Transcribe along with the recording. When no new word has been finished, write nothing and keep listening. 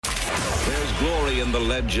glory in the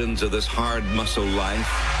legends of this hard muscle life,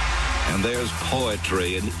 and there's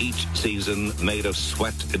poetry in each season made of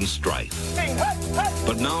sweat and strife.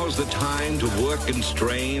 But now's the time to work and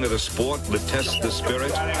strain at a sport that tests the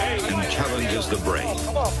spirit and challenges the brain.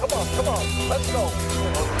 Come on, let's go.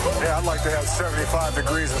 Yeah, I'd like to have 75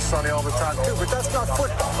 degrees and sunny all the time too, but that's not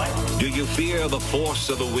football. Do you fear the force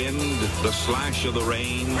of the wind, the slash of the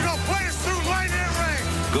rain? We're gonna play us through light and rain.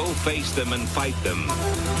 Go face them and fight them.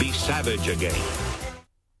 Be savage again.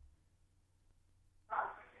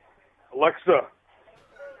 Alexa,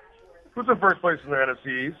 who's in first place in the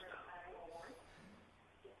NFC East?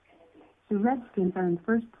 The Redskins are in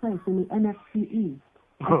first place in the NFC East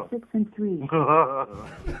at 6-3.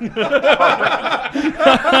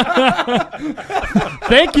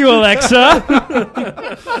 Thank you, Alexa.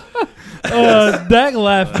 That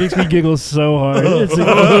laugh makes me giggle so hard. It's like,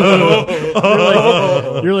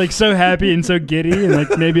 you're like so happy and so giddy and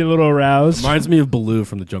like maybe a little aroused. Reminds me of Baloo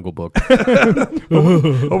from the Jungle Book. I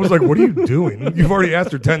was like, what are you doing? You've already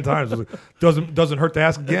asked her 10 times. I was like, doesn't hurt to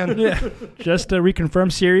ask again. Yeah. Just to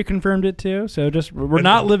reconfirm, Siri confirmed it too. So just we're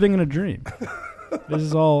not living in a dream. This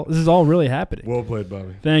is all really happening. Well played,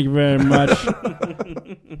 Bobby. Thank you very much.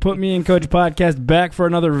 Put Me and Coach Podcast back for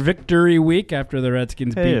another victory week after the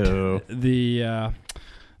Redskins beat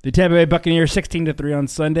the Tampa Bay Buccaneers 16-3 on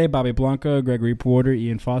Sunday. Bobby Blanco, Gregory Porter,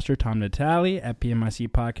 Ian Foster, Tom Natale at PMIC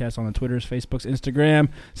Podcast on the Twitters, Facebooks, Instagram,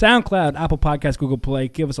 SoundCloud, Apple Podcasts, Google Play.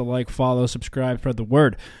 Give us a like, follow, subscribe, spread the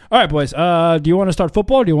word. All right, boys. Do you want to start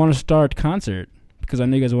football or do you want to start concert? Because I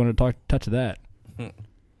know you guys want to touch that.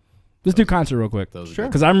 Let's do concert real quick. Sure.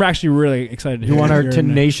 Because I'm actually really excited to You hear want our your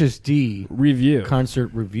Tenacious D review. concert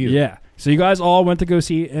review. Yeah. So you guys all went to go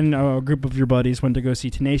see, and a group of your buddies went to go see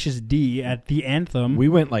Tenacious D at the Anthem. We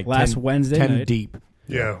went like last 10, Wednesday 10 night. deep.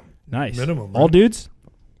 Yeah. Nice. Minimum. All right? dudes?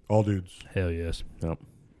 All dudes. Hell yes. Yep.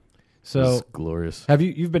 So It's glorious.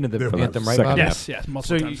 you've been to the They're Anthem, right, second Bob? half. Yes, So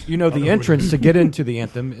multiple times. you know the entrance to get into the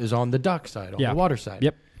Anthem is on the dock side, on Yeah. the water side.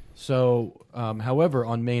 Yep. So, however,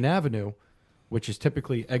 on Main Avenue, which is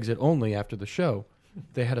typically exit only after the show,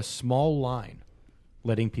 they had a small line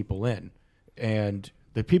letting people in. And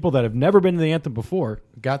the people that have never been to the Anthem before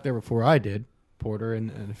got there before I did, Porter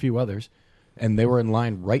and a few others, and they were in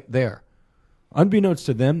line right there. Unbeknownst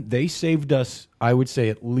to them, they saved us, I would say,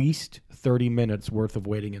 at least 30 minutes worth of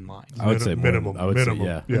waiting in line. I would say more. minimum. I would minimum. say,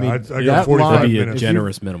 yeah. Yeah, I mean, I that got 45 line- Be a minutes.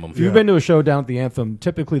 generous minimum. If you've Yeah. been to a show down at the Anthem,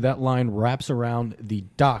 typically that line wraps around the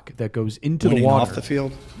dock that goes into the water. off the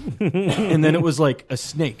field. And then it was like a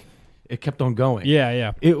snake. It kept on going.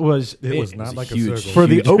 Yeah. It was not like huge. a circle. for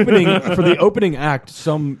the opening act,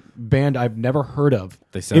 some band I've never heard of.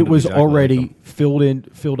 They sounded It was exactly like already them.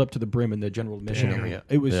 filled up to the brim in the general admission Damn. area.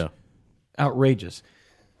 It was Yeah. outrageous.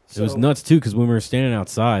 It was nuts, too, because when we were standing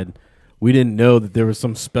outside, we didn't know that there was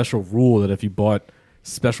some special rule that if you bought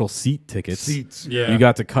special seat tickets, Yeah. you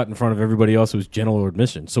got to cut in front of everybody else who was general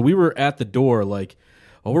admission. So we were at the door like,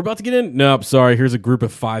 oh, we're about to get in? Nope, sorry, here's a group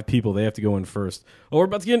of 5 people. They have to go in first. Oh, we're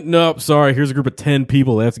about to get in? Nope, sorry, here's a group of 10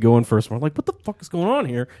 people. They have to go in first. And we're like, what the fuck is going on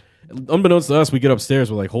here? Unbeknownst to us, we get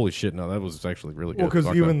upstairs. We're like, holy shit, no, that was actually really good. Well, because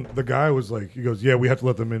Fuck even that. the guy was like, he goes, yeah, we have to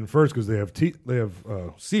let them in first because they have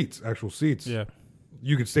seats, actual seats. Yeah.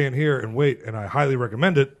 You could stand here and wait, and I highly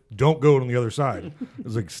recommend it. Don't go on the other side.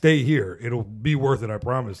 It's like, stay here. It'll be worth it, I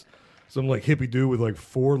promise. Some like hippie dude with like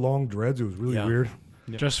 4 long dreads. It was really weird.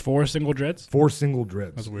 Just 4 single dreads? 4 single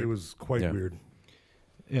dreads. That's weird. It was quite weird.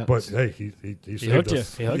 Yeah. But hey, he saved hooked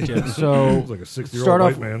us. you. He hooked you. So He was like a 60-year-old start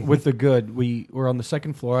white off man. with the good. We were on the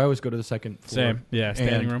second floor. I always go to the second floor. Same. Yeah,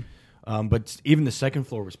 standing And, room. But even the second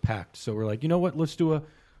floor was packed. So we're like, you know what? Let's do a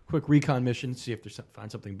quick recon mission, see if there's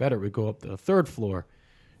find something better. We go up to the third floor,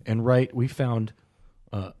 and we found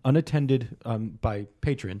unattended by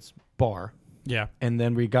patrons bar, Yeah. and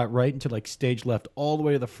then we got right into like stage left all the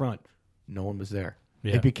way to the front. No one was there.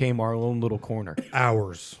 Yeah. It became our own little corner.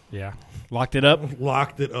 Hours. Yeah. Locked it up,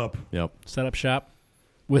 Locked it up. Yep. set up shop.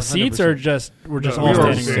 With 100%. seats or just we're just No, all we were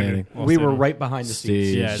standing? standing. All We were standing. right behind the Stage,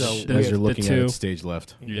 seats. Yeah, So the- we as had- you're looking at two- it, stage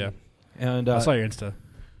left. Yeah. and I saw your Insta.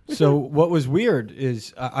 So what was weird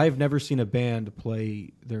is I've never seen a band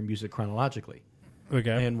play their music chronologically.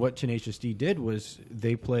 Okay. And what Tenacious D did was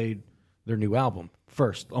they played their new album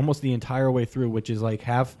first, almost the entire way through, which is like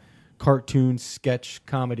half cartoon, sketch,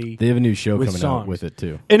 comedy. They have a new show with coming songs. out with it,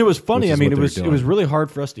 too. And it was funny. Which I is mean, what it they're was doing. really hard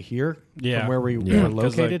for us to hear Yeah. from where we Yeah. were 'Cause,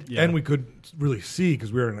 like, located. yeah. And we could really see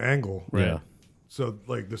because we were at an angle. Yeah. So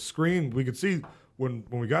like the screen, we could see when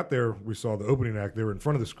we got there, we saw the opening act. They were in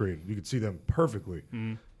front of the screen. You could see them perfectly.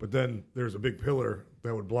 But then there's a big pillar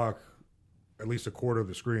that would block at least a quarter of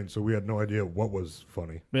the screen, so we had no idea what was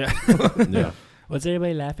funny. Yeah. Yeah. What's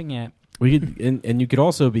everybody laughing at? We could, and you could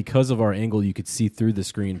also, because of our angle, you could see through the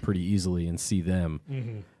screen pretty easily and see them.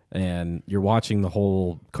 Mm-hmm. And you're watching the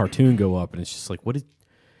whole cartoon go up, and it's just like, what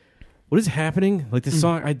is happening? Like this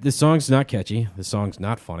song's not catchy. This song's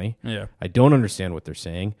not funny. Yeah. I don't understand what they're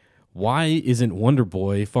saying. Why isn't Wonder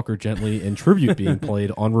Boy, Fuck Her Gently, and Tribute being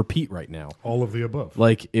played on repeat right now? All of the above.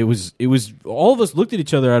 Like it was. All of us looked at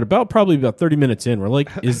each other at probably about 30 minutes in. We're like,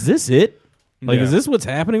 is this it? Like, Yeah. is this what's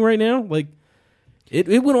happening right now? Like, it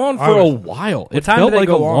went on for a while. It time felt did they like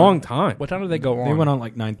a go on? long time. What time did they go on? They went on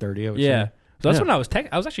like 9:30. I would Yeah. say. So that's Yeah. when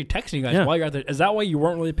I was actually texting you guys Yeah. while you're out there. Is that why you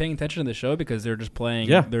weren't really paying attention to the show because they're just playing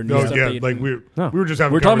Yeah. their new No, stuff? yeah, that you like didn't- we were just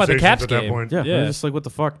having We're talking about the conversations Caps at that game. point. Yeah, Yeah. we're just like, what the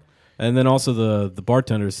fuck? And then also the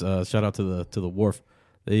bartenders. Shout out to the Wharf.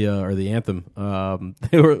 They or the anthem.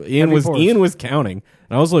 They were Ian was counting,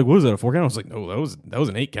 and I was like, "What was that? A 4 count?" I was like, "No, that was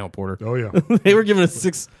an 8 count porter." Oh yeah, They were giving us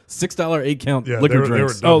 $6 8 count Yeah, liquor they were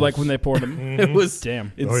drinks. Oh, like when they poured them. It was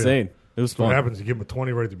Damn. insane. It was what fun. happens? You give them a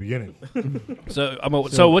 20 right at the beginning.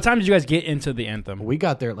 So what time did you guys get into the anthem? We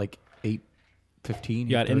got there at like 8:15.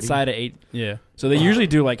 You got 8:30. inside at 8. Yeah. So they usually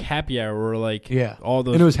do like happy hour or like Yeah, all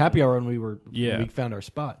those. and it was happy hour when we were. Yeah. when we found our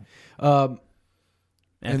spot.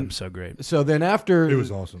 Anthem's so great. So then after It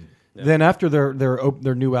was awesome. Then after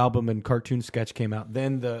their new album and cartoon sketch came out,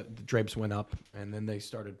 then the drapes went up, and then they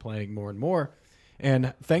started playing more and more.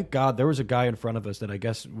 And thank God there was a guy in front of us that I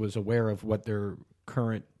guess was aware of what their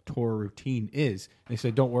current tour routine is. And he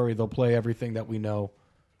said, "Don't worry, they'll play everything that we know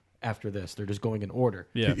after this. They're just going in order."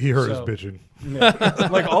 Yeah. He heard So- us bitching.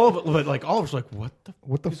 like all of it, like all of us, like what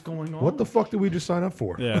the is going on? What the fuck did we just sign up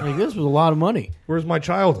for? Yeah. Like, this was a lot of money. Where's my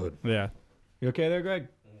childhood? Yeah. You okay there, Greg?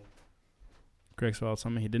 Greg swallowed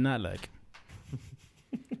something he did not like.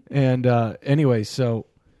 And anyway, so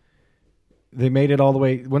they made it all the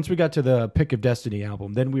way. Once we got to the Pick of Destiny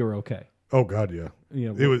album, then we were okay. Oh God, yeah.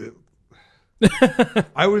 You know, It was.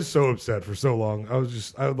 I was so upset for so long. I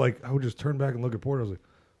would just turn back and look at Porter. I was like,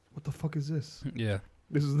 "What the fuck is this? Yeah.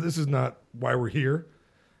 This is not why we're here."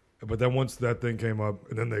 But then once that thing came up,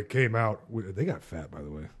 and then they came out, they got fat, by the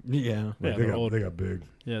way. yeah. Like, they're old. they got big.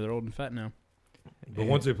 Yeah, they're old and fat now. But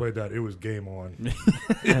once they played that, it was game on.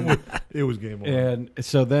 it was game on. And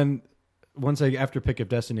so then, after Pick of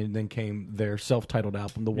Destiny, then came their self-titled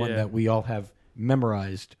album, the one Yeah. that we all have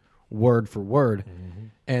memorized word for word.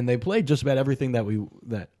 And they played just about everything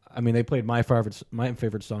they played my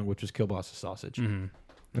favorite song, which was Kielbasa Sausage. And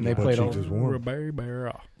they Butt played all. cheeks is warm.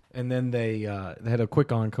 And then they had a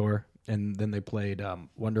quick encore, and then they played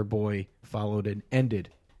Wonder Boy, followed and ended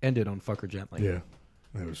on Fuck Her Gently. Yeah,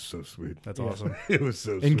 that was so sweet. That's awesome. It was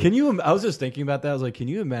so And sweet. can you? I was just thinking about that. I was like, can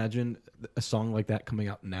you imagine a song like that coming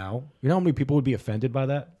out now? You know how many people would be offended by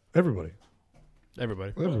that Everybody.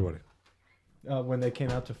 Everybody. when they came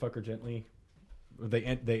out to Fuck Her Gently? They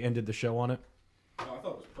ended the show on it. I thought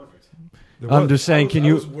it was perfect. I'm just saying, can I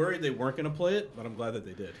you was worried they weren't going to play it, but I'm glad that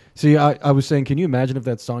they did. see? I was saying, can you imagine if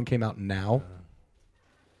that song came out now?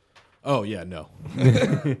 Oh yeah, no,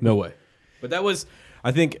 no way. But that was,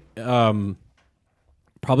 I think,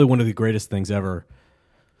 probably one of the greatest things ever.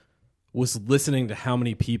 Was listening to how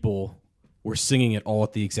many people were singing it all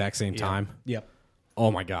at the exact same time. Yep. Oh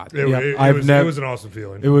my god! It, Yeah, it I've was, nev- it was an awesome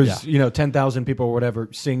feeling. It was 10,000 people or whatever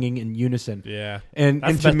singing in unison. Yeah. And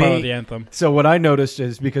That's and the to best part me, of the anthem. So what I noticed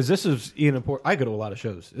is because this is Ian and Porter. I go to a lot of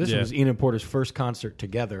shows. This Yeah. was Ian and Porter's first concert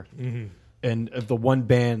together, and of the one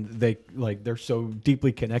band they're so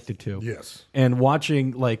deeply connected to. Yes. And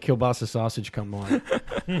watching like Kielbasa Sausage come on,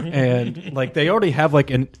 and like they already have like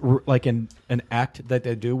an act that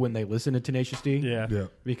they do when they listen to Tenacious D. Yeah. Yeah.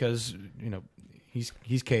 Because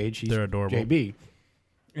he's Cage. He's They're adorable. JB.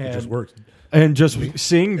 It just worked. And just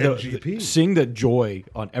seeing MGP. the joy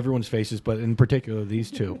on everyone's faces, but in particular these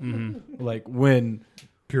two, like when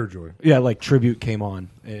Pure joy. like Tribute came on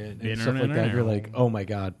and stuff like that, you're like, oh my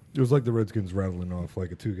god, It was like the Redskins rattling off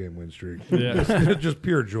like a 2-game win streak. Yeah. Just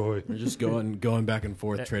pure joy. We're just going back and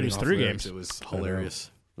forth, trading was off 3 lyrics. games. It was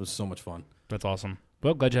hilarious. It was so much fun. That's awesome.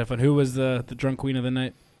 Well, glad you had fun. Who was the drunk queen of the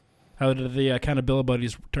night? How did the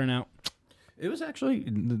accountabilities turn out? it was actually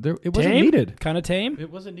it wasn't needed. Kind of tame?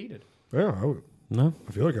 It wasn't needed. Yeah, No,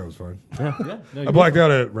 I feel like I was fine. Yeah, no, I blacked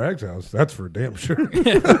out at Rag's house. That's for damn sure.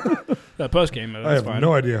 The post game, I that's have fine.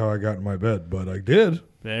 no idea how I got in my bed, but I did.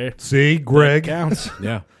 There. See, Greg, Counts.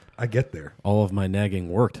 yeah, I get there. all of my nagging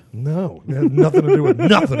worked. No, it had nothing to do with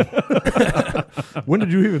nothing. When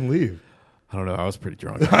did you even leave? I don't know. I was pretty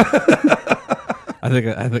drunk. I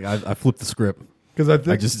think I flipped the script. Because I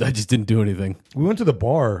think I just didn't do anything. we went to the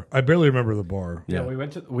bar. I barely remember the bar. Yeah, we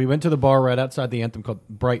went to the bar right outside the Anthem called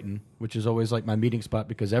Brighton, which is always like my meeting spot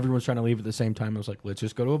because everyone's trying to leave at the same time. I was like, let's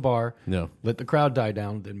just go to a bar, let the crowd die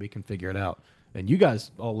down, then we can figure it out. And you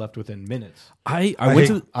guys all left within minutes. I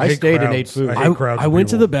stayed and ate food. I hate crowds I of went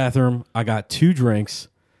to people. the bathroom. I got 2 drinks,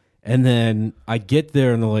 and then I get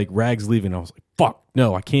there and they're like, Rag's leaving. I was like, fuck,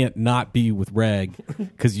 no, I can't not be with Rag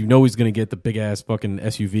because you know he's going to get the big ass fucking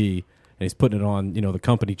SUV and he's putting it on, the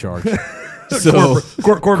company charge. So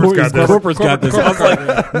Corporate's got this. Corporate's got this. I was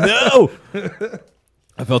like, no.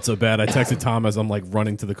 I felt so bad. I texted Tom as I'm like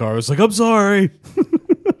running to the car. I was like, I'm sorry.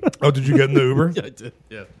 Oh, did you get in the Uber? Yeah, I did.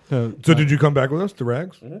 Yeah. So did you come back with us to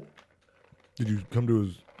Rags? Mm-hmm. Did you come to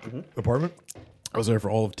his apartment? I was there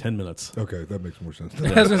for all of 10 minutes. Okay, that makes more sense. I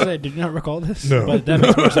was going to say, did you not recall this? No. But that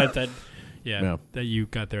makes more sense that, No. that you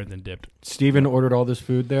got there and then dipped. Steven ordered all this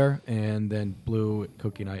food there, and then Blue,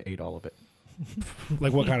 Cookie, and I ate all of it.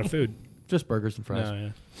 Like what kind of food? Just burgers and fries. No, yeah.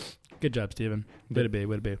 Good job, Steven. Way to be.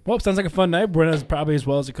 Well, sounds like a fun night. Went as probably as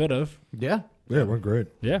well as it could have. Yeah. Yeah, it went great.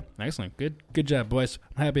 Yeah, excellent. Good job, boys.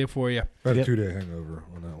 I'm happy for you. I had a Yep. 2-day hangover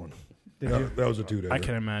on that one. That was a 2-day. I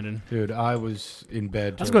can imagine. Dude, I was in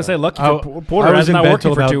bed. I was going to say, lucky I- for Porter. I I was was in not bed working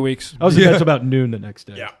till for about- 2 weeks. I was in bed till about noon the next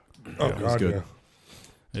day. Yeah. Oh, Yeah, it was God, good. yeah.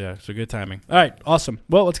 Yeah, so good timing. All right, awesome.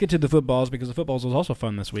 Well, let's get to the footballs because the footballs was also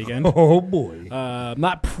fun this weekend. Oh, boy.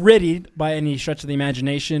 Not pretty by any stretch of the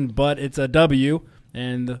imagination, but it's a W.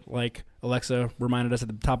 And like Alexa reminded us at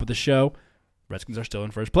the top of the show, Redskins are still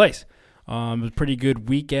in first place. It was a pretty good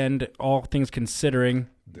weekend, all things considering,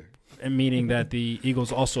 meaning that the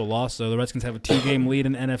Eagles also lost. So the Redskins have a 2-game lead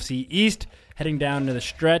in the NFC East, heading down to the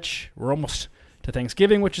stretch. We're almost to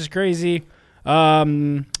Thanksgiving, which is crazy.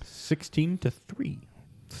 16-3.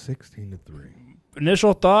 16-3.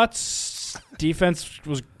 Initial thoughts: defense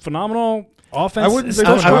was phenomenal. Offense, I wouldn't say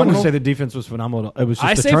still that- I wouldn't phenomenal. say the defense was phenomenal. It was just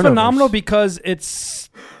I the say turnovers. phenomenal because the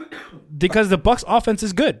Bucs offense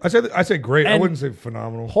is good. I say great. I And wouldn't say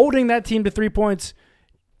phenomenal. Holding that team to 3 points,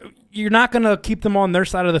 you're not going to keep them on their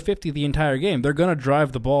side of the 50 the entire game. They're going to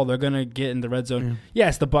drive the ball. They're going to get in the red zone.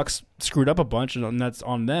 Yes, the Bucs screwed up a bunch, and that's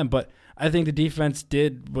on them. But I think the defense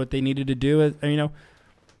did what they needed to do.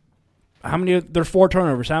 How many? There are 4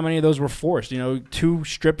 turnovers. How many of those were forced? 2 2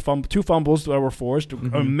 fumbles that were forced.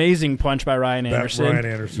 Amazing punch by Ryan Anderson. Ryan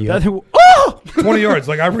Anderson. That- 20 yards.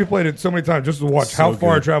 Like, I've replayed it so many times just to watch how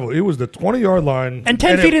far it traveled. It was the 20-yard line. And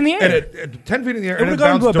 10 feet in the air. And 10 feet in the air. It And it would've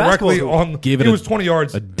gone bounced into a directly basketball on. Gave It it was 20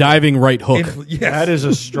 yards. A diving right hook. Yes. That is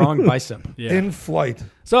a strong bicep. Yeah. In flight.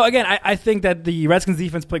 So again, I think that the Redskins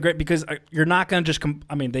defense played great because you're not going to just.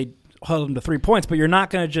 They held them to 3 points, but you're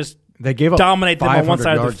not going to just They gave up dominate them on one 500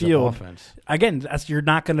 side of the yards field. offense. Again, you're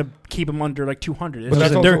not going to keep them under like 200. It's But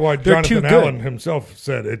that's just- also why they're too Jonathan good. Allen himself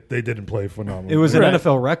said they didn't play phenomenal. It was an Right.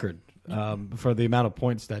 NFL record for the amount of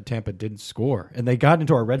points that Tampa didn't score, and they got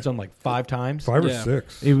into our red zone like 5 times. 5 or Yeah.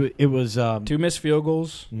 6. It was 2 missed field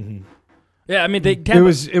goals. Mm-hmm. Yeah, Tampa,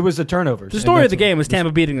 it was the turnovers. the And story of that's the game was what-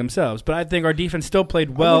 Tampa beating themselves, but I think our defense still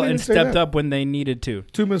played well wouldn't and even say stepped that. up when they needed to.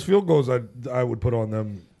 2 missed field goals I would put on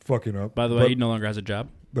them fucking up. By the way, he no longer has a job.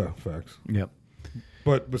 No, facts. Yep.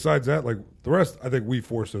 But besides that, like the rest, I think we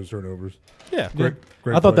forced those turnovers. Yeah, Great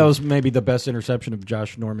I thought that play. was maybe the best interception of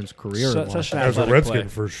Josh Norman's career. Such an as a athletic Redskin play.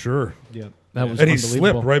 for sure. Yep. That was And he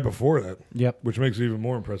unbelievable. slipped right before that. Yep. Which makes it even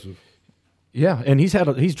more impressive. Yeah, and he's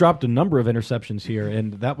dropped a number of interceptions here,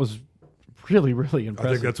 and that was really, really I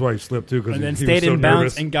impressive. think that's why he slipped too, because And then he stayed was so in bounds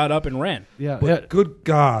nervous. and got up and ran. yeah, But yeah. good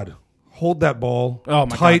God, hold that ball Oh,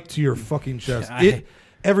 my tight God. to your fucking chest. Yeah,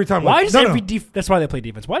 Every time. Why like, does no, every no. that's why they play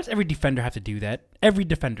defense. Why does every defender have to do that? Every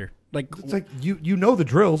defender, like It's like you know the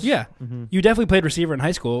drills. yeah, you definitely played receiver in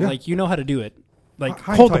high school. Yeah. Like you know how to do it. Like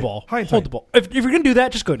High and hold the tight. ball, High and hold tight. the ball. If you're gonna do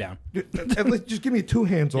that, just go down. At least just give me 2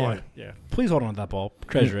 hands on it. Yeah. Please hold on to that ball.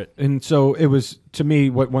 Treasure it. And so it was, to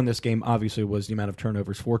me, what won this game obviously was the amount of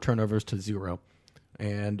turnovers, 4 turnovers to 0,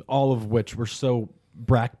 and all of which were so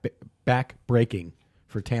back-breaking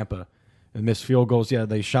for Tampa. And missed field goals, yeah,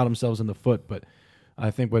 they shot themselves in the foot, but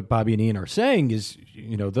I think what Bobby and Ian are saying is,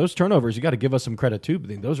 those turnovers, you got to give us some credit too.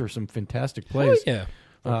 But those are some fantastic plays. yeah.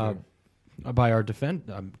 By our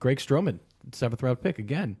Greg Stroman, 7th round pick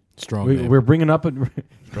again. Strong name. We're bringing up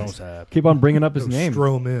keep on bringing up his name,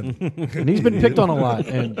 Strom in. and he's been picked on a lot,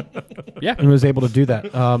 and Yeah. and was able to do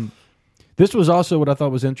that. This was also what I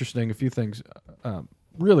thought was interesting. A few things,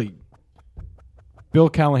 really. Bill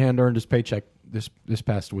Callahan earned his paycheck this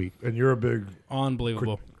past week, And you're a big.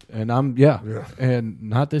 Unbelievable. and I'm Yeah. and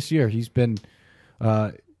not this year. He's been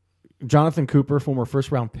Jonathan Cooper, former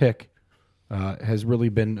 1st round pick. Has really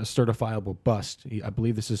been a certifiable bust. I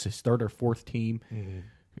believe this is his 3rd or 4th team.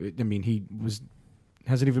 I mean, he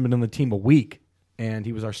hasn't even been on the team a week, and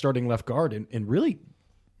he was our starting left guard, and really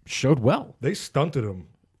showed well. They stunted him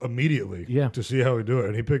immediately to see how he do it,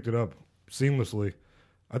 and he picked it up seamlessly.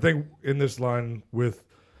 I think in this line with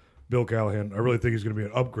Bill Callahan, I really think he's going to be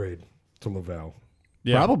an upgrade to Laval.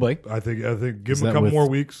 Yeah. Probably. I think give Is him a that couple with more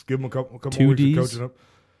weeks. Give him a couple more two weeks of Ds? coaching up.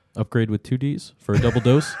 Upgrade with 2 Ds for a double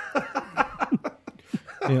dose.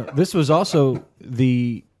 This was also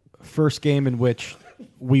the first game in which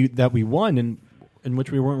we won and in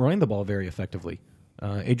which we weren't running the ball very effectively.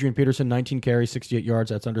 Adrian Peterson, 19 carries, 68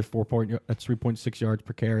 yards. That's under 3.6 yards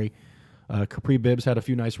per carry. Capri Bibbs had a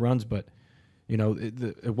few nice runs, but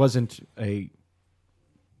it wasn't a.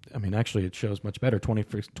 I mean, actually, it shows much better.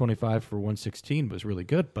 25 for 116 was really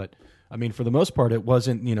good, but I mean, for the most part, it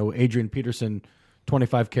wasn't Adrian Peterson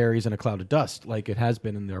 25 carries and a cloud of dust like it has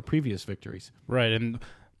been in their previous victories. Right, and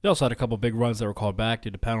they also had a couple big runs that were called back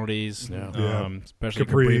due to penalties, especially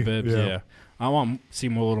Capri, Capri Bibbs. Yeah. I want to see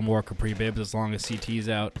a little more Capri Bibbs as long as CT's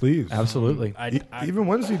out. Please. Absolutely. Even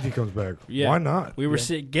when CT comes back, why not? We were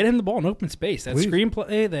get him the ball in open space. That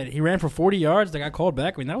screenplay that he ran for 40 yards that got called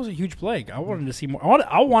back, I mean, that was a huge play. I wanted to see more.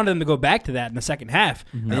 I wanted them to go back to that in the second half.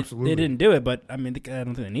 Mm-hmm. Absolutely. They didn't do it, but I mean, I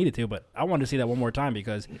don't think they needed to, but I wanted to see that one more time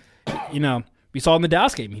because, we saw in the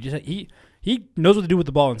Dallas game, he knows what to do with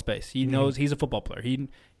the ball in space. He knows he's a football player.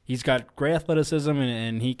 He's got great athleticism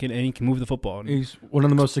and he can move the football. He's one of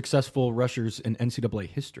the most successful rushers in NCAA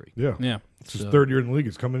history. Yeah. It's his third year in the league.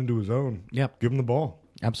 He's coming into his own. Yeah. Give him the ball.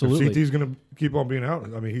 Absolutely. If CT's going to keep on being out,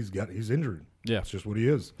 I mean, he's injured. Yeah. It's just what he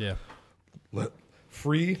is. Yeah.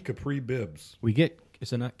 Free Capri Bibbs. We get,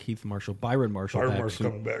 is it not Keith Marshall? Byron Marshall. Byron Marshall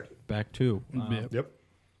coming back. Back too. Yep.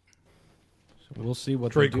 So we'll see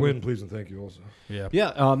what Trey they do. Quinn, please and thank you also. Yeah.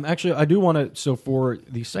 Yeah. Actually, I do want to. So for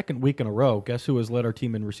the second week in a row, guess who has led our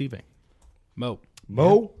team in receiving? Mo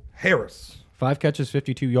Harris. 5 catches,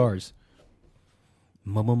 52 yards.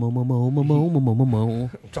 Mo.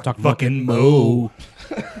 Talk fucking Mo.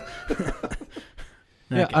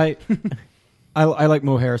 Yeah, I like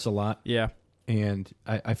Mo Harris a lot. Yeah. And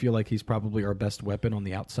I feel like he's probably our best weapon on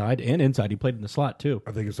the outside and inside. He played in the slot too.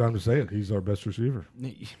 I think it's time to say it. He's our best receiver.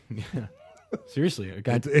 Yeah. Seriously, a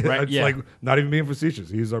guy. It's like not even being facetious.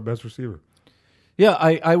 He's our best receiver. Yeah,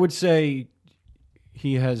 I would say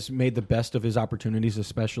he has made the best of his opportunities,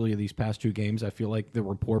 especially these past 2 games. I feel like the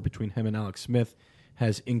rapport between him and Alex Smith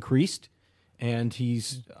has increased, and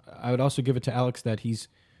I would also give it to Alex that he's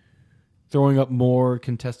throwing up more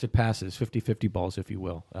contested passes, 50-50 balls, if you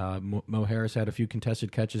will. Mo Harris had a few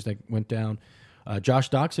contested catches that went down. Josh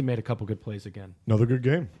Doxson made a couple good plays again. Another good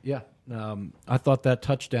game. Yeah. I thought that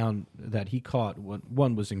touchdown that he caught,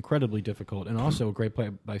 one was incredibly difficult, and also a great play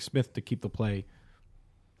by Smith to keep the play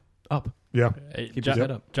up. Yeah. Hey, Keep his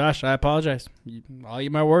head up. Josh, I apologize. I'll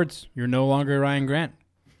eat my words. You're no longer Ryan Grant.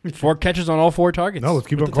 4 catches on all 4 targets. No, let's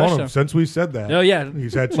keep on calling him. Since we said that. Oh, yeah.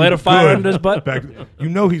 He's had Light a fire under his butt. Back,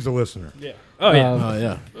 he's a listener. Yeah. Oh,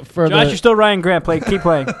 yeah. For Josh, you're still Ryan Grant. Keep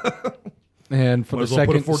playing. And for Might the as well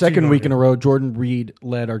put a 14 second on week you. in a row, Jordan Reed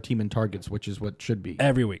led our team in targets, which is what should be.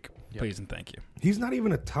 Every week. Please and thank you. He's not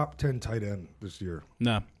even a top 10 tight end this year.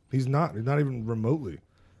 No. He's not. He's not even remotely.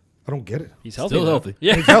 I don't get it. He's healthy. Still though. healthy.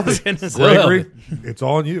 Yeah. He's healthy. Still Gregory, it's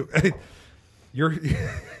all on you. Hey,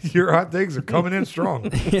 your hot takes are coming in strong.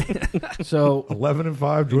 So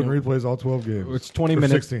 11-5. Jordan Reed plays all 12 games. it's 20 Or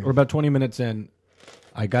minutes. 16. We're about 20 minutes in.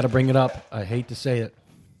 I got to bring it up. I hate to say it.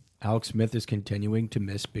 Alex Smith is continuing to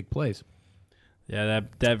miss big plays. Yeah,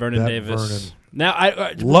 that Vernon That Davis. Vernon. Now,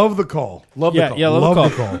 I Love the call. Love the call. Yeah, Love love the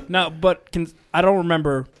the call. call. No, but I don't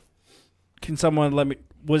remember. Can someone let me?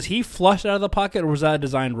 Was he flushed out of the pocket, or was that a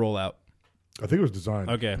designed rollout? I think it was designed.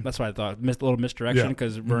 Okay, that's what I thought. A little misdirection Yeah.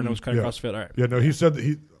 because Vernon was cutting Yeah. across the field. All right. Yeah, no, he said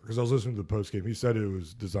that because I was listening to the post game. He said it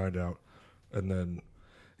was designed out, and then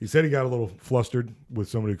he said he got a little flustered with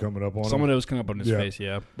somebody coming up on Someone him. that was coming up on his Yeah. face,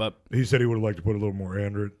 yeah. But He said he would have liked to put a little more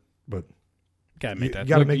under it, but gotta make that. you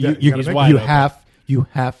gotta Look, make that. You, gotta make wide you open.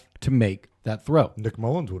 have to make that throw. Nick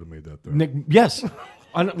Mullins would have made that though. Nick, yes.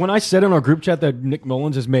 When I said in our group chat that Nick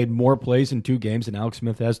Mullins has made more plays in 2 games than Alex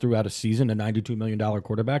Smith has throughout a season, a $92 million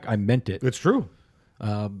quarterback, I meant it. It's true.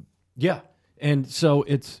 Yeah. And so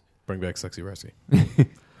it's... Bring back Sexy Rescue.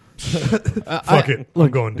 Fuck it.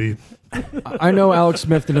 I'm going deep. I know Alex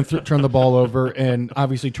Smith didn't turn the ball over, and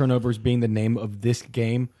obviously turnovers being the name of this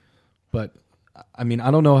game, but, I mean,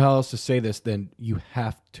 I don't know how else to say this than you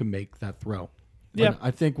have to make that throw. Yeah. And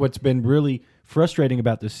I think what's been really frustrating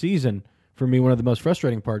about this season, for me, one of the most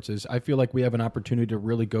frustrating parts is I feel like we have an opportunity to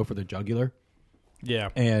really go for the jugular, Yeah.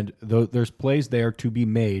 and there's plays there to be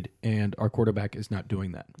made, and our quarterback is not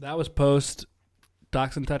doing that. That was post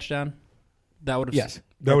Doxson touchdown. That would have Yes.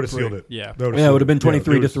 That would have sealed it. Yeah. That Yeah, it would have been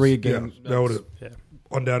 23-3 yeah, game. that would have Yeah.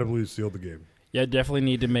 undoubtedly sealed the game. Yeah, definitely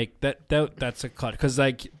need to make that. That's a cut because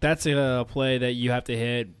that's a play that you have to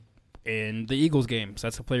hit in the Eagles games.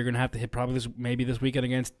 That's a play you're going to have to hit probably this weekend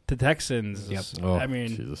against the Texans. Yep. Oh, I mean,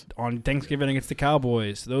 Jesus. on Thanksgiving against the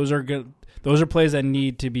Cowboys. Those are good. Those are plays that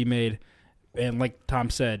need to be made, and like Tom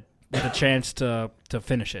said, with a chance to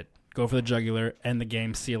finish it, go for the jugular, end the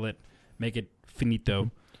game, seal it, make it finito.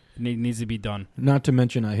 It needs to be done. Not to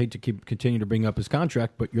mention, I hate to continue to bring up his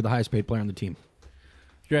contract, but you're the highest paid player on the team.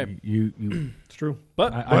 You're right. You It's true.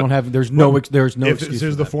 But I don't have. There's no if excuse. this is for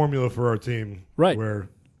the that. formula for our team, Right. Where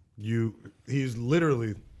he's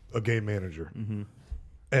literally a game manager,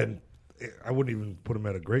 and I wouldn't even put him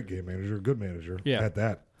at a great game manager, a good manager. Yeah. At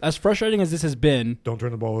that, as frustrating as this has been, don't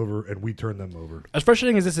turn the ball over, and we turn them over. as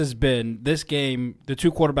frustrating as this has been, this game, the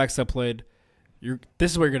two quarterbacks that played,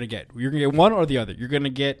 this is what you're going to get. You're going to get one or the other. You're going to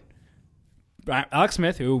get Alex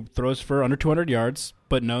Smith, who throws for under 200 yards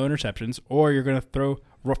but no interceptions, or you're going to throw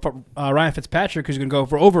Ryan Fitzpatrick, who's going to go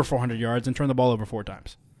for over 400 yards and turn the ball over 3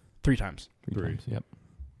 times. Three times, Yep.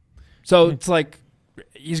 So it's like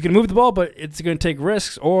he's going to move the ball, but it's going to take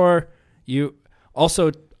risks. Or you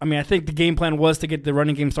also, I mean, I think the game plan was to get the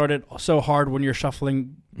running game started so hard when you're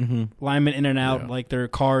shuffling linemen in and out like they're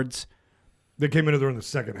cards. They came in during the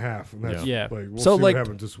second half, and that's Yeah. like we'll So, see like, what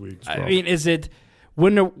happens this week. I mean, is it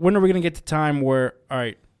when are we going to get to time where, all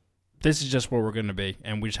right, this is just where we're going to be,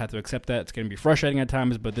 and we just have to accept that. It's going to be frustrating at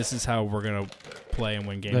times, but this is how we're going to play and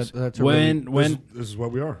win games. That's a when this is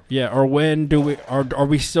what we are. yeah, or when do we are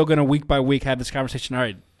we still going to week by week have this conversation? All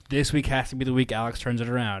right, this week has to be the week Alex turns it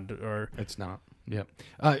around, or It's not. Yep.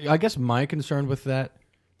 I guess my concern with that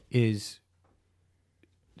is,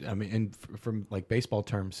 I mean, and from like baseball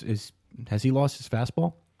terms, has he lost his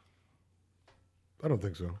fastball? I don't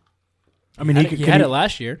think so. I mean, he had it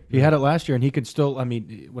last year. He had it last year, and he could still. I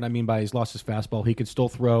mean, what I mean by he's lost his fastball, he could still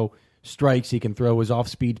throw strikes. He can throw his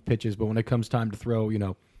off-speed pitches, but when it comes time to throw,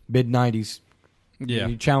 mid-90s,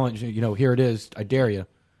 you challenge. Here it is. I dare you.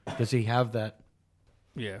 Does he have that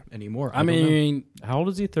Yeah, anymore? I don't know. mean, How old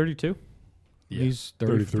is he? 32? he's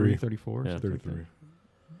 33. 34. Yeah. 33.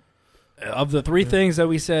 of the three things that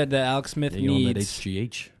we said that Alex Smith You on that needs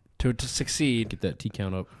HGH. to succeed, Get that T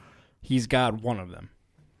count up. he's got one of them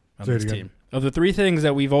on Say it this again. team. Of the three things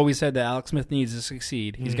that we've always said that Alex Smith needs to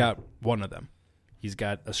succeed, he's got one of them. He's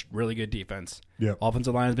got a really good defense. Yeah.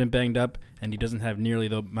 Offensive line has been banged up, and he doesn't have nearly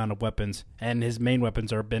the amount of weapons, and his main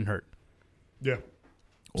weapons are been hurt. Yeah.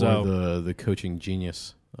 Or So- the coaching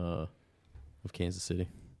genius of Kansas City.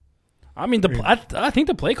 I mean, I think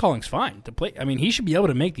the play calling's fine. He should be able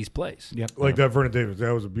to make these plays. Yep. Like that Vernon Davis.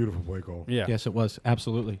 That was a beautiful play call. Yeah. Yes, it was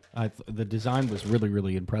absolutely. The design was really,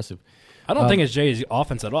 really impressive. I don't think it's Jay's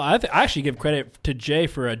offense at all. I actually give credit to Jay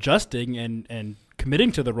for adjusting and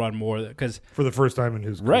committing to the run more because For the first time in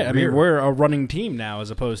his right. I career. mean, we're a running team now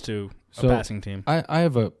as opposed to a passing team. I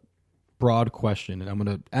have a broad question, and I'm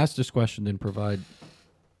going to ask this question and provide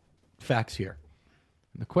facts here.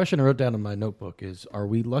 The question I wrote down in my notebook is: are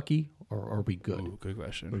we lucky or are we good? Ooh, good a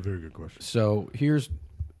question. very good question. So here's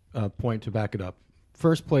a point to back it up.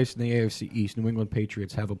 First place in the AFC East, New England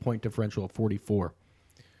Patriots have a point differential of 44.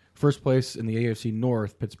 First place in the AFC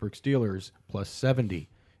North, Pittsburgh Steelers, plus 70.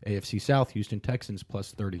 AFC South, Houston Texans,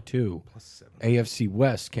 plus 32. AFC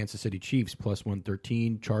West, Kansas City Chiefs, plus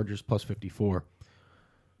 113. Chargers, plus 54.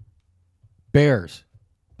 Bears,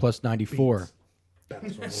 plus 94.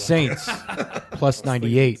 Saints, plus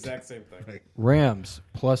 98. Rams,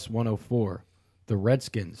 plus 104. The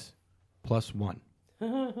Redskins, plus 1.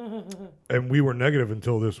 And we were negative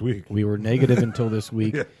until this week. We were negative until this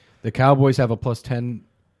week. Yeah. The Cowboys have a plus 10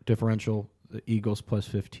 differential. The Eagles plus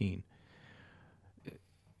 15.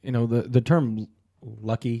 The term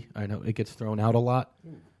lucky, I know it gets thrown out a lot.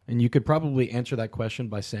 And you could probably answer that question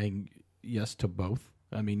by saying yes to both.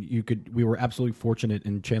 I mean, we were absolutely fortunate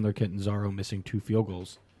in Chandler Catanzaro missing 2 field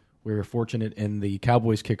goals. We were fortunate in the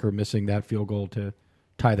Cowboys kicker missing that field goal to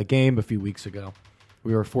tie the game a few weeks ago.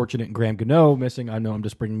 We were fortunate in Graham Gano missing. I know I'm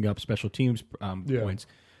just bringing up special teams points.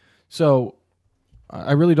 So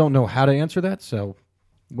I really don't know how to answer that. So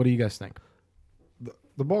what do you guys think?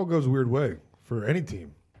 The ball goes a weird way for any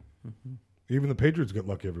team. Even the Patriots get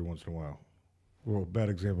lucky every once in a while. Well, bad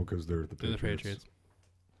example because they're the They're Patriots. the Patriots.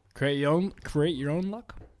 Create your own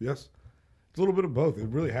luck. Yes. It's a little bit of both. It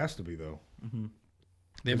really has to be, though.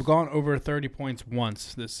 They've gone over 30 points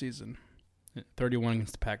once this season. 31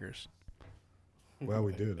 against the Packers. Well,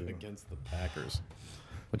 we did. Against the Packers.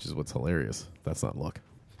 Which is what's hilarious. That's not luck.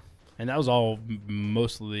 And that was all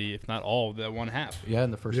mostly, if not all, that one half. Yeah,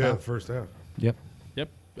 in the first Yeah, half. first half. Yep. Yep.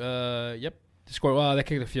 Yep. They scored. Well, they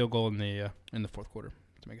kicked a field goal in the fourth quarter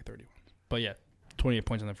to make it 31. But yeah, 28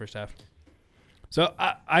 points in the first half. So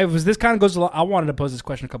I was. This kind of goes. I wanted to pose this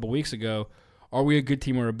question a couple weeks ago. Are we a good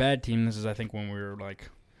team or a bad team? This is, I think, when we were like,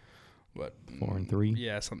 what, 4-3?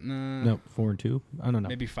 Yeah, something. No, 4-2. I don't know.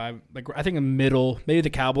 Maybe 5. Like I think a middle. Maybe the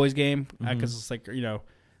Cowboys game because it's like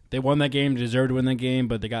they won that game, deserved to win that game,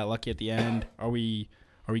 but they got lucky at the end. Are we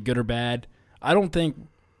good or bad? I don't think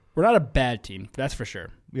we're not a bad team. That's for sure.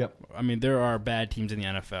 Yep. I mean, there are bad teams in the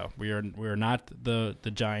NFL. We are not the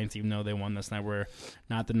Giants, even though they won this night. We're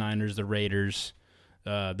not the Niners, the Raiders,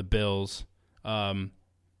 the Bills.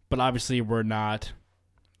 But obviously, we're not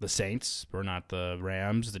the Saints. We're not the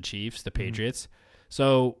Rams, the Chiefs, the Patriots.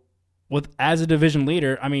 So, as a division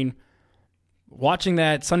leader, I mean, watching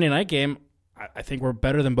that Sunday night game, I think we're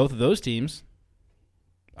better than both of those teams.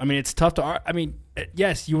 I mean, it's tough to. I mean,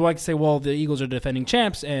 yes, you would like to say, well, the Eagles are defending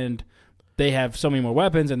champs and they have so many more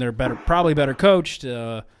weapons and they're probably better coached,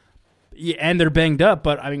 and they're banged up.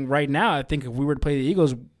 But I mean, right now, I think if we were to play the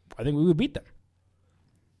Eagles, I think we would beat them.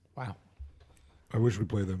 Wow. I wish we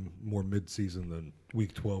played them more mid-season than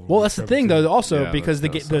week 12. Well, that's the thing, though. Also, Yeah, because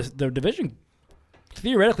that's the division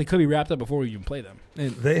theoretically could be wrapped up before we even play them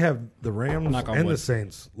They have the Rams Knock on and wood. the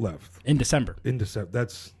Saints left in December. in December.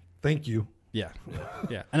 Thank you. Yeah,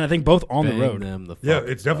 yeah, and I think both on the Bang road. them the fuck Yeah,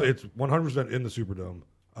 it's up. definitely it's 100% in the Superdome.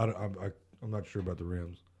 I'm not sure about the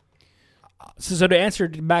Rams. So to answer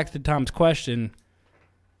back to Tom's question,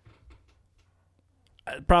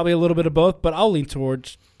 probably a little bit of both, but I'll lean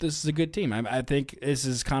towards this is a good team. I think this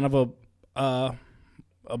is kind of a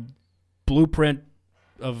blueprint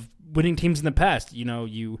of winning teams in the past. They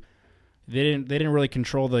didn't really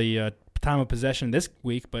control the time of possession this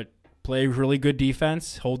week, but play really good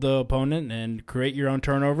defense, hold the opponent, and create your own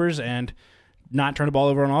turnovers, and not turn the ball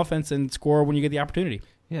over on offense and score when you get the opportunity.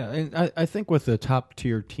 Yeah, and I think with the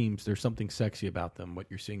top-tier teams, there's something sexy about them, what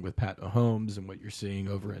you're seeing with Pat Mahomes and what you're seeing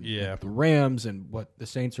over in the Rams and what the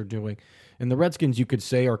Saints are doing. And the Redskins, you could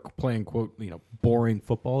say, are playing, quote, boring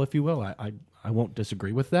football, if you will. I won't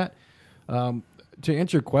disagree with that. To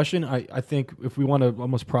answer your question, I think if we want to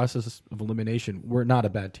almost process of elimination, we're not a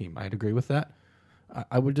bad team. I'd agree with that.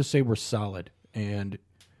 I would just say we're solid, and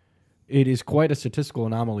it is quite a statistical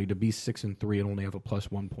anomaly to be 6-3 and only have a plus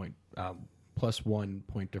 1 point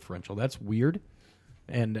differential. That's weird,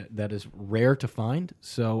 and that is rare to find.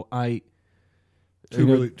 So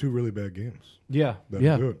Two really bad games. Yeah,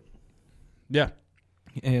 That'll do it. Yeah.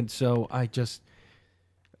 And so I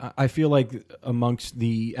feel like amongst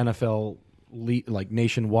the NFL like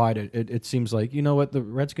nationwide, it seems like, you know what, the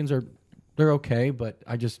Redskins they're okay, but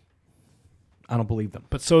I don't believe them.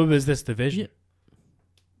 But so is this division.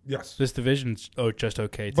 Yes. This division's just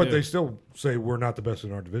okay, too. But they still say we're not the best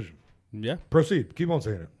in our division. Yeah. Proceed. Keep on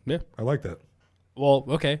saying it. Yeah. I like that. Well,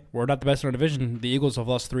 okay. We're not the best in our division. The Eagles have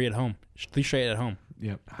lost 3 at home. 3 straight at home.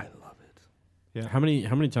 Yep. I love it. Yeah. How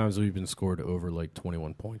many times have we been scored over like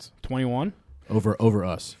 21 points? 21. Over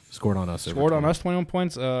us. Scored on us. Scored over on 20. us 21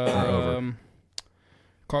 points.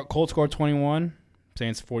 Colts scored 21.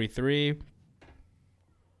 Saints 43.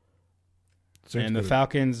 And the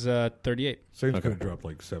Falcons 38. Saints could have dropped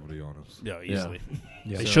like 70 on us. Yeah, easily.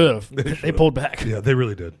 Yeah. They should have. They pulled back. Yeah, they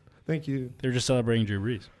really did. Thank you. They're just celebrating Drew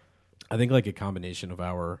Brees. I think like a combination of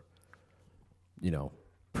our,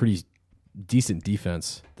 pretty decent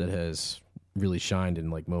defense that has really shined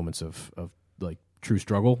in like moments of like true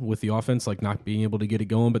struggle with the offense, like not being able to get it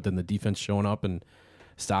going, but then the defense showing up and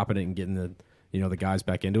stopping it and getting the guys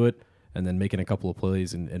back into it, and then making a couple of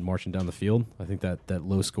plays and marching down the field. I think that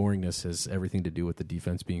low scoringness has everything to do with the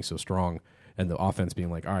defense being so strong and the offense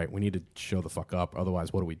being like, all right, we need to show the fuck up.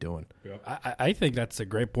 Otherwise, what are we doing? I think that's a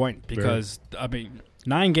great point because,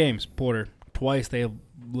 9 games, Porter, twice they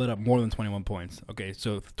lit up more than 21 points. Okay,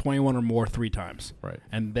 so 21 or more 3 times. Right.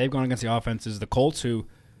 And they've gone against the offenses. The Colts, who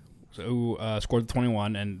scored the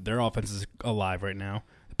 21, and their offense is alive right now.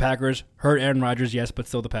 The Packers, hurt Aaron Rodgers, yes, but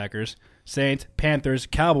still the Packers. Saints, Panthers,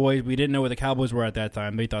 Cowboys. We didn't know where the Cowboys were at that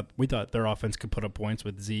time. We thought their offense could put up points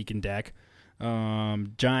with Zeke and Dak.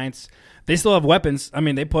 Giants, they still have weapons. I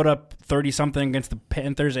mean, they put up 30-something against the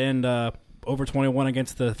Panthers and over 21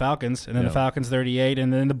 against the Falcons, and then the Falcons 38,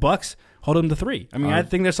 and then the Bucks hold them to 3. I mean, I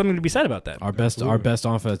think there's something to be said about that. Our best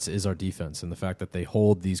offense is our defense, and the fact that they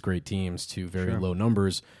hold these great teams to very low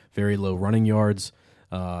numbers, very low running yards.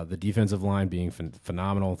 The defensive line being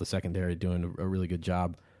phenomenal, the secondary doing a really good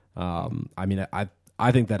job. I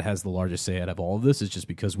think that has the largest say out of all of this is just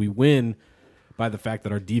because we win by the fact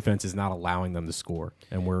that our defense is not allowing them to score,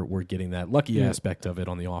 and we're getting that lucky aspect of it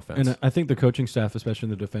on the offense. And I think the coaching staff, especially on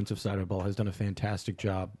the defensive side of the ball, has done a fantastic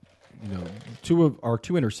job. 2 of our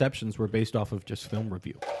 2 interceptions were based off of just film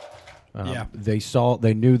review.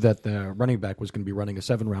 They knew that the running back was going to be running a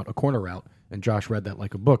 7 route, a corner route, and Josh read that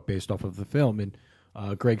like a book based off of the film. And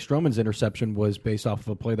Greg Stroman's interception was based off of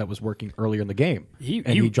a play that was working earlier in the game. He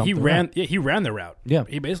ran the route. Yeah.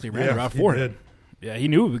 He basically ran the route for him. Yeah, he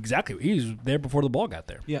knew exactly. He was there before the ball got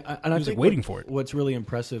there. Yeah, and I was think waiting for it. What's really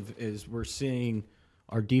impressive is we're seeing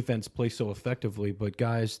our defense play so effectively, but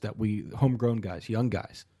guys that homegrown guys, young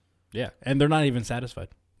guys. Yeah, and they're not even satisfied.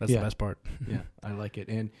 That's the best part. Yeah, I like it.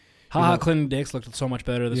 And Clinton Dix looked so much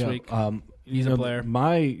better this week. He's a player.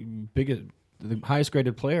 The highest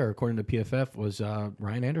graded player according to PFF was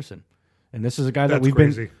Ryan Anderson, and this is a guy that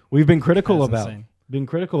That's we've been critical That's about, insane. been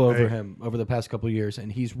critical over him over the past couple of years,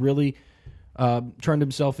 and he's really turned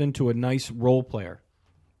himself into a nice role player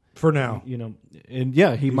for now. And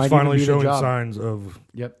yeah, he's might finally even be the showing job. signs of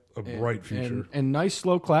a bright future. And nice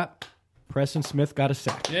slow clap. Preston Smith got a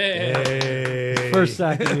sack. Hey. First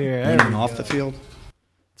sack of the year. Off the field.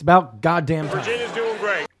 It's about goddamn time. Virginia's doing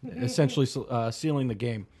great. Essentially sealing the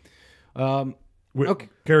game.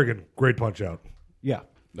 Kerrigan, great punch out. Yeah.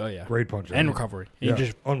 Oh, yeah. Great punch out. And recovery. He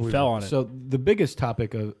just unbelievable. fell on it. So the biggest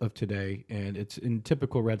topic of today, and it's in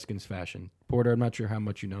typical Redskins fashion. Porter, I'm not sure how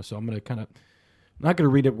much you know, so I'm going to not going to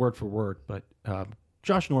read it word for word, but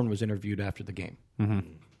Josh Norman was interviewed after the game. Mm-hmm.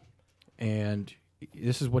 And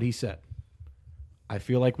this is what he said. I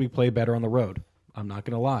feel like we play better on the road. I'm not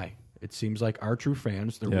going to lie. It seems like our true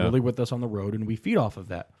fans, they're really with us on the road, and we feed off of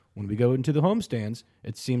that. When we go into the home stands,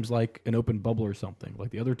 it seems like an open bubble or something,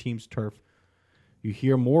 like the other team's turf. You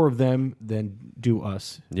hear more of them than do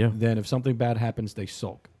us. Yeah. Then if something bad happens, they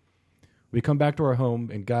sulk. We come back to our home,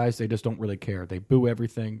 and guys, they just don't really care. They boo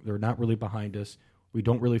everything. They're not really behind us. We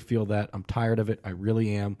don't really feel that. I'm tired of it. I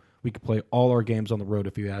really am. We could play all our games on the road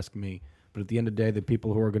if you ask me. But at the end of the day, the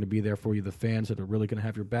people who are going to be there for you, the fans that are really going to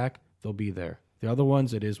have your back, they'll be there. The other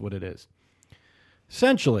ones, it is what it is.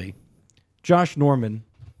 Essentially, Josh Norman,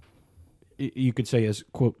 you could say, is,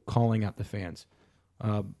 quote, calling out the fans.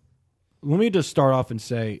 Let me just start off and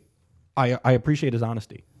say I appreciate his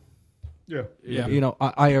honesty. Yeah.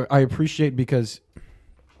 I appreciate because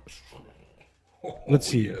let's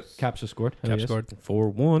see. Yes. Caps has scored. Caps scored.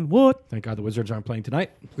 4-1. What? Thank God the Wizards aren't playing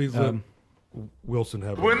tonight. Please let Wilson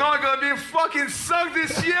have it. We're not going to be fucking sucked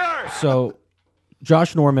this year. So,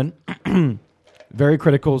 Josh Norman, very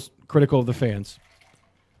critical of the fans.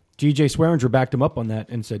 DJ Swearinger backed him up on that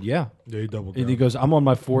and said, yeah. Yeah, he doubled And down. he goes, I'm on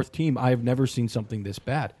my 4th team. I have never seen something this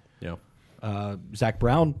bad. Yeah. Zach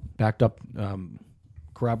Brown backed up,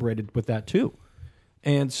 corroborated with that too.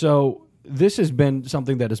 And so this has been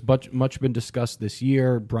something that has much been discussed this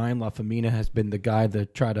year. Brian LaFemina has been the guy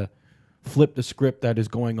that tried to flip the script that is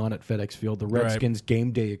going on at FedEx Field. The Redskins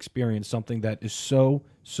game day experience, something that is so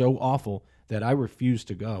awful that I refuse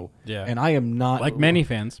to go. Yeah. And I am not like many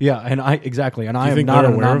fans. Yeah, and I exactly. And I am think not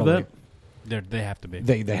they're an aware of anomaly. that? They have to be.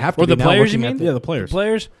 They have to Or be the now players, you looking at mean? Yeah, the players. The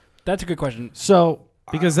players? That's a good question. So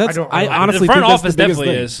Because that's I I honestly the front think that's office the biggest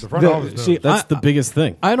definitely thing. is. The front office knows. see, That's the biggest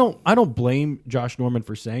thing. I don't blame Josh Norman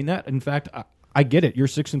for saying that. In fact, I get it. You're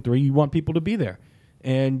 6-3. You want people to be there,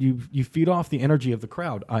 and you feed off the energy of the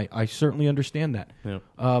crowd. I certainly understand that.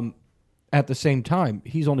 Yeah. At the same time,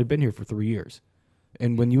 he's only been here for 3 years,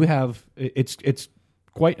 and when you have it's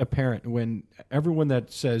quite apparent when everyone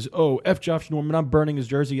that says, "Oh, F Josh Norman, I'm burning his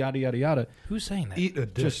jersey," yada yada yada. Who's saying that? Eat a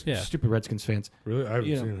dick. Just stupid Redskins fans. Really? I haven't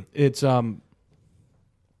You know, seen it.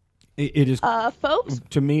 it is Folks?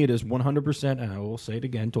 to me, it is 100%, and I will say it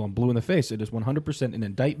again until I'm blue in the face. It is 100% an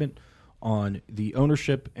indictment on the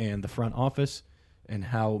ownership and the front office and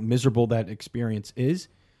how miserable that experience is.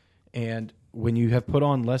 And when you have put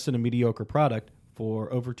on less than a mediocre product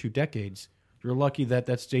for over 2 decades, you're lucky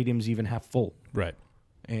that stadium's even half full. Right.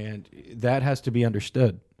 And that has to be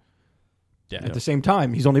understood. Yeah. At the same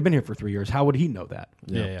time, he's only been here for 3 years. How would he know that?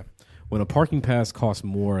 Yeah. When a parking pass costs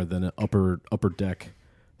more than an upper deck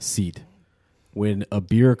seat, when a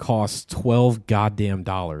beer costs $12 goddamn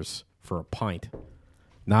for a pint,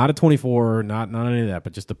 not a 24, not any of that,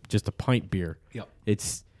 but just a pint beer. Yep.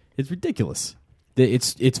 It's ridiculous.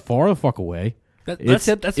 It's far the fuck away. That's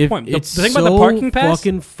it. That's the point. The It's thing so about the parking pass,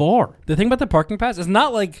 fucking far. the thing about the parking pass is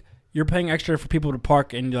not like you're paying extra for people to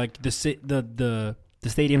park and like the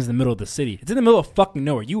stadium's in the middle of the city. It's in the middle of fucking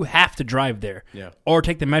nowhere. You have to drive there, or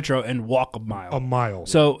take the metro and walk a mile. A mile.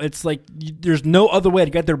 So it's like there's no other way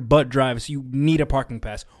to get there but drive. So you need a parking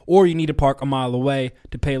pass, or you need to park a mile away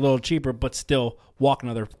to pay a little cheaper, but still walk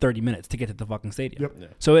another 30 minutes to get to the fucking stadium. Yep. Yeah.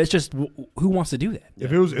 So it's just who wants to do that?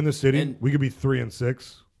 If it was in the city, we could be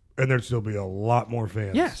 3-6, and there'd still be a lot more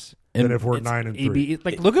fans. Yes. Than if we're It's 9-3.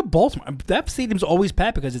 Like look at Baltimore. That stadium's always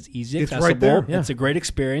packed because it's easy It's accessible. right there. It's a great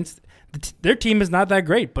experience. Their team is not that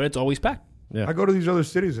great, but it's always packed. Yeah. I go to these other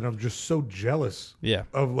cities and I'm just so jealous. Yeah.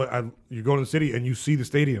 Of like, you go to the city and you see the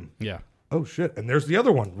stadium. Yeah. Oh shit! And there's the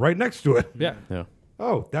other one right next to it. Yeah. Yeah.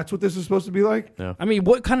 Oh, that's what this is supposed to be like. Yeah. I mean,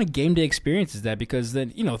 what kind of game day experience is that? Because then,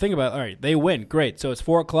 think about, all right, they win. Great. So it's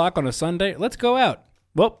 4 o'clock on a Sunday. Let's go out.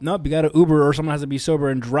 Well, nope, you got to Uber or someone has to be sober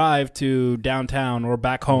and drive to downtown or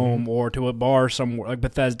back home or to a bar somewhere, like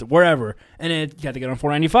Bethesda, wherever. And then you got to get on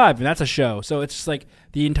 495, and that's a show. So it's just like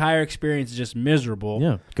the entire experience is just miserable.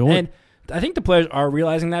 Yeah, go on. And I think the players are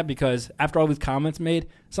realizing that because after all these comments made,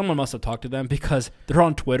 someone must have talked to them because they're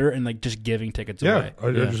on Twitter and like just giving tickets away.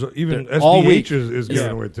 Even They're all week. SDH is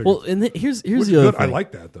giving away tickets. Well, and here's Which the other good. thing. I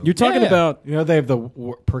like that though. You're talking about they have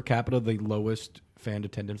per capita the lowest fan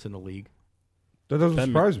attendance in the league. That doesn't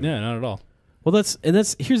surprise me. Yeah, not at all. well, that's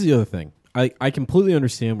here's the other thing. I completely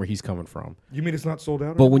understand where he's coming from. You mean it's not sold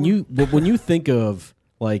out? But when anymore? you think of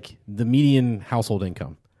like the median household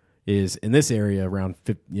income is in this area around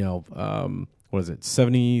what is it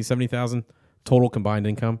 70,000 total combined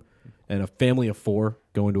income, and a family of 4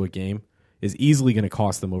 going to a game is easily going to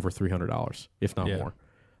cost them over $300 if not more.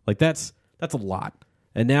 Like that's a lot.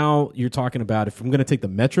 And now you're talking about if I'm going to take the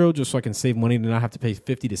metro just so I can save money to not have to pay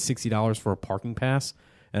 $50 to $60 for a parking pass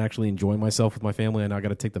and actually enjoy myself with my family, and I got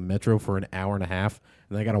to take the metro for an hour and a half,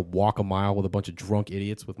 and I got to walk a mile with a bunch of drunk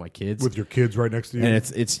idiots with my kids. with your kids right next to you, And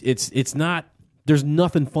it's not. There's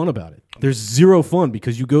nothing fun about it. There's zero fun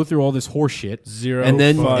because you go through all this horse shit. Zero and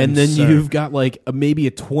then fun, sir. you've got like maybe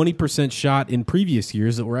a 20% shot in previous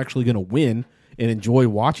years that we're actually going to win and enjoy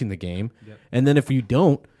watching the game. Yep. And then if you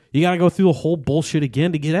don't, you got to go through the whole bullshit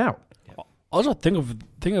again to get out. Also, think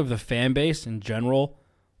of the fan base in general.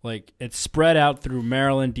 Like it's spread out through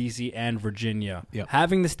Maryland, DC, and Virginia. Yep.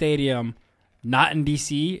 Having the stadium not in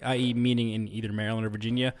DC, i.e., meaning in either Maryland or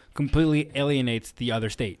Virginia, completely alienates the other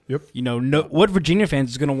state. Yep. What Virginia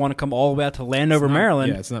fans is going to want to come all the way out to Landover,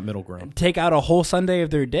 Maryland? Yeah, it's not middle ground. Take out a whole Sunday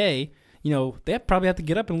of their day. They probably have to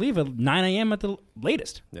get up and leave at 9 a.m. at the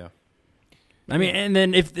latest. Yeah. I mean, and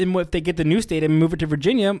then if they get the new stadium and move it to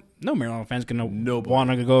Virginia, no Maryland fan's going to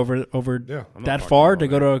want to go over that far to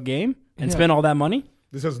go to a game and spend all that money.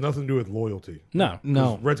 this has nothing to do with loyalty.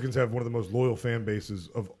 No. Redskins have one of the most loyal fan bases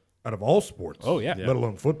out of all sports. Oh, yeah. Let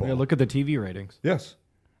alone football. Yeah, look at the TV ratings. Yes.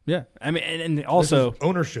 Yeah. I mean, and This also is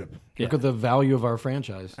ownership. Look at the value of our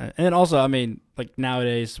franchise. And also, I mean, like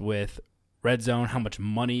nowadays with Red Zone, how much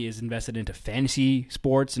money is invested into fantasy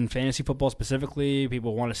sports and fantasy football specifically.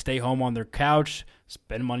 People want to stay home on their couch,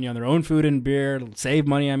 spend money on their own food and beer, save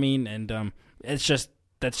money, and that's just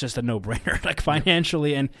a no-brainer, like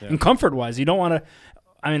financially and comfort-wise. You don't want to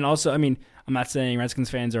 – I'm not saying Redskins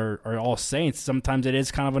fans are all saints. Sometimes it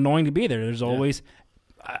is kind of annoying to be there. There's always –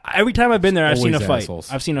 every time I've been there, I've seen a fight.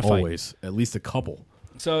 Assholes. I've seen a fight. Always. At least a couple.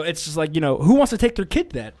 So it's just like, who wants to take their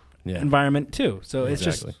kid to that environment too? So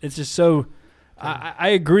Exactly. it's just so. I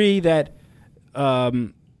agree that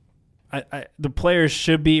the players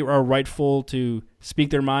are rightful to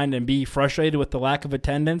speak their mind and be frustrated with the lack of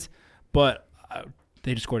attendance, but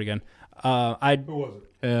they just scored again. Who was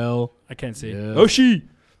it? I can't see. Yeah. Oshie.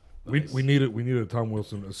 We need a Tom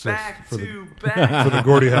Wilson assist for the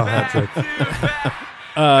Gordie Howe hat trick.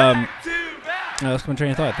 Let's come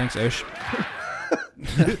train of thought. Thanks, Osh.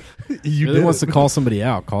 He really wants to call somebody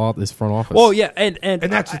out. Call out this front office. Well, yeah, and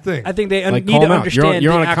that's the thing. I think they Like, need call to them out. understand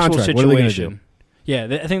You're on the a actual contract. situation. What are they gonna do?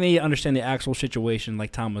 Yeah, I think they understand the actual situation.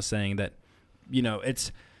 Like Tom was saying, that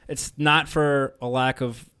it's not for a lack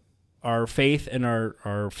of our faith and our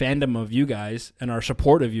fandom of you guys and our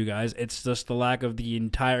support of you guys. It's just the lack of the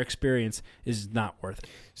entire experience is not worth it.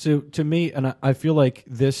 So to me, and I feel like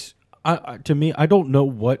this. To me, I don't know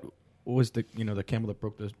what was the camel that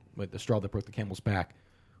broke the straw that broke the camel's back.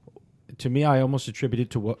 To me, I almost attribute it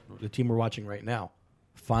to what the team we're watching right now.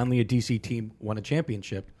 Finally, a DC team won a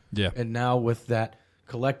championship. Yeah. And now with that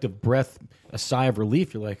collective breath, a sigh of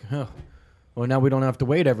relief, you're like, well, now we don't have to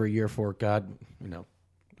wait every year for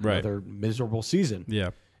another miserable season. Yeah.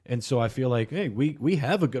 And so I feel like, hey, we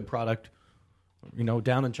have a good product,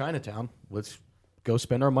 down in Chinatown. Let's go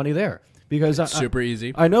spend our money there. Because Super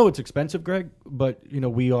easy. I know it's expensive, Greg, but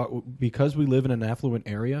we are, because we live in an affluent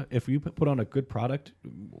area. If you put on a good product,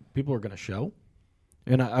 people are going to show.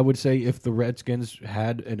 And I would say if the Redskins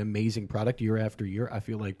had an amazing product year after year, I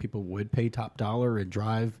feel like people would pay top dollar and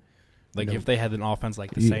drive. Like if they had an offense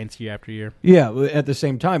like the Saints year after year. Yeah. At the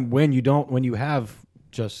same time, when you have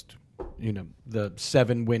just the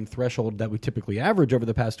 7-win threshold that we typically average over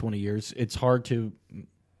the past 20 years, it's hard to.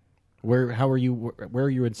 Where are you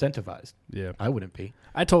incentivized? Yeah, I wouldn't be.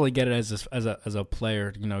 I totally get it as a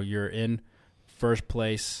player. You're in first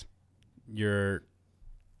place. You're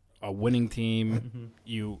a winning team.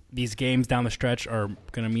 These games down the stretch are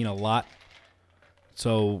going to mean a lot.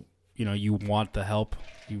 So, you want the help.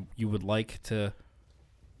 You would like to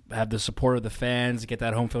have the support of the fans, get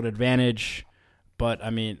that home field advantage. But, I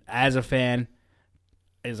mean, as a fan,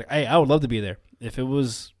 it's like, hey, I would love to be there. If it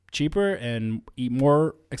was cheaper and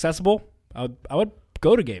more accessible, I would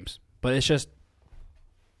go to games. But it's just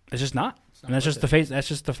not. And that's just the face. That's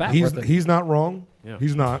just the fact. He's not wrong. Yeah.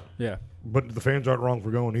 He's not. Yeah. But the fans aren't wrong for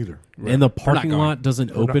going either. And the parking going. lot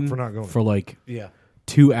doesn't open for not going. for like Yeah.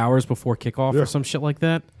 2 hours before kickoff Yeah. or some shit like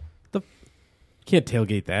that. You can't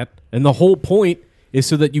tailgate that. And the whole point is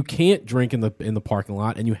so that you can't drink in the parking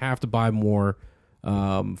lot, and you have to buy more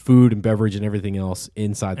food and beverage and everything else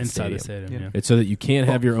inside the stadium. Yeah. It's so that you can't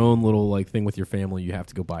have your own little like thing with your family. You have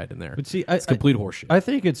to go buy it in there. But see, it's complete horseshit. I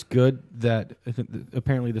think it's good that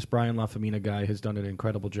apparently this Brian LaFemina guy has done an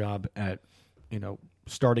incredible job at,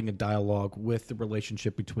 starting a dialogue with the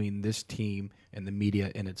relationship between this team and the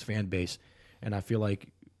media and its fan base. And I feel like,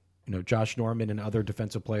 Josh Norman and other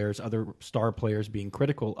defensive players, other star players being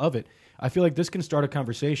critical of it, I feel like this can start a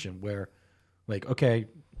conversation where, like, okay,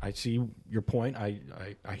 I see your point. I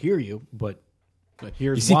hear you, but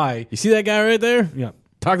here's why. You see that guy right there? Yeah.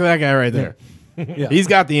 Talk to that guy right there. Yeah. He's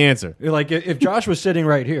got the answer. Like, if Josh was sitting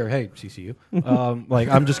right here, hey, CCU,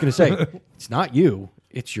 I'm just going to say, it's not you,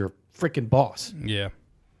 it's your freaking boss. Yeah.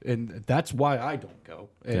 And that's why I don't go.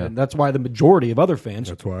 And that's why the majority of other fans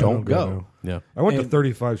That's why don't I don't go. Yeah. I went to And-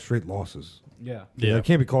 35 straight losses. Yeah. Yeah. I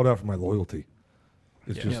can't be called out for my loyalty.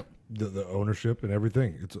 It's Yeah. just the ownership and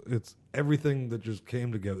everything. It's everything that just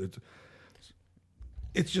came together.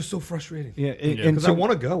 It's just so frustrating. Yeah. Because I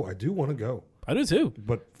want to go. I do want to go. I do too.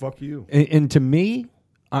 But fuck you. And to me,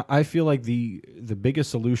 I feel like the biggest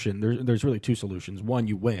solution, there's really two solutions. One,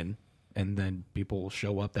 you win, and then people will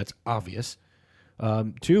show up. That's obvious.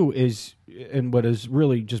 Two is, and what has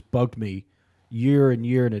really just bugged me year and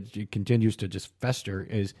year, and it continues to just fester,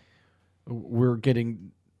 is we're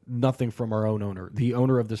getting nothing from our own owner. The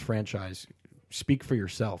owner of this franchise, speak for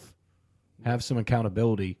yourself. Have some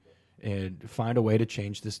accountability and find a way to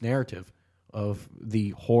change this narrative of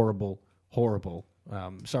the horrible,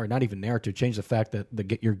 not even narrative, change the fact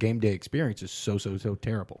that your game day experience is so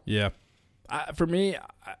terrible. Yeah. For me,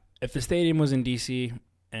 if the stadium was in D.C.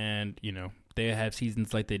 and, they have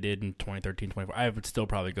seasons like they did in 2013, 2014, I would still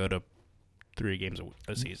probably go to 3 games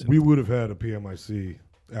a season. We would have had a PMIC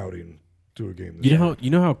outing to a game. This You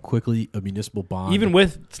know how quickly a municipal bond, Even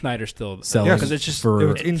with Snyder still. sells Yes. Because it's just,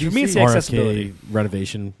 for It's in for me, it's DC. the accessibility. RFK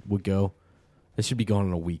renovation would go. It should be gone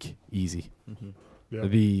in a week, easy. Yeah.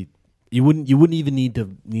 It'd be you wouldn't even need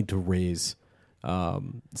to raise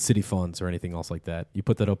city funds or anything else like that. You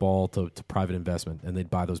put that up all to private investment, and they'd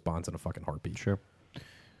buy those bonds in a fucking heartbeat. Sure.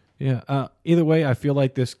 Yeah. Either way, I feel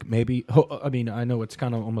like this maybe. I mean, I know it's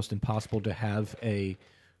kind of almost impossible to have a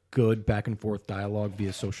good back and forth dialogue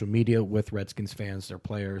via social media with Redskins fans, their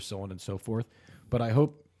players, so on and so forth. But I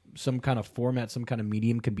hope some kind of format, some kind of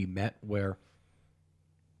medium can be met where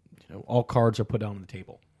all cards are put on the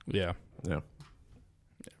table. Yeah. Yeah.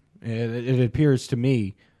 And it appears to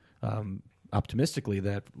me, optimistically,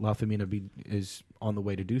 that LaFemina is on the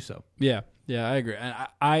way to do so. Yeah. Yeah, I agree.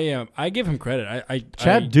 And I give him credit.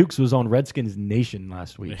 Chad Dukes was on Redskins Nation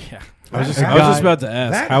last week. Yeah. I was That just about to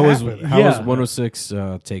ask that how was happened. 106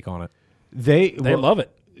 take on it? They Love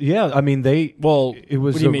it. Yeah, I mean it was.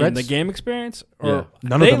 What do you the mean, Reds- the game experience? Or Yeah.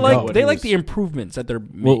 None of they them like know it. they It like was- the improvements that they're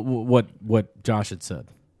Well, making. what Josh had said,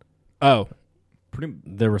 Oh,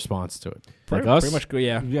 their response to it, pretty, like us, pretty much good.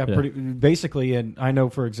 Yeah. Yeah, pretty basically. And I know,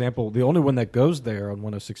 for example, the only one that goes there on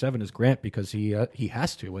 106.7 is Grant because he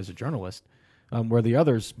has to as a journalist. Where the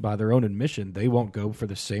others, by their own admission, they won't go for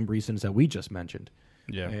the same reasons that we just mentioned.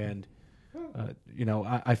 Yeah. And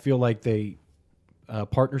I feel like they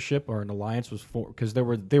partnership or an alliance was for because they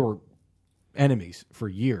were enemies for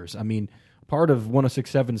years. I mean, part of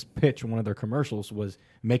 106.7's pitch in one of their commercials was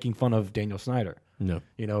making fun of Daniel Snyder. No.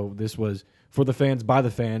 This was for the fans, by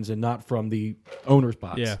the fans, and not from the owner's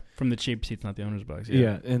box. Yeah, from the cheap seats, not the owner's box.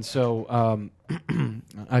 Yeah, and so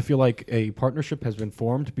I feel like a partnership has been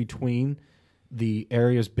formed between the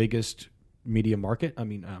area's biggest media market. I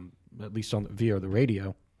mean, at least via the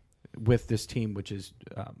radio, with this team, which is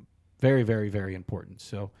very, very, very important.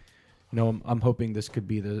 So, I'm hoping this could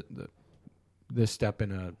be the step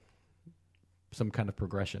in some kind of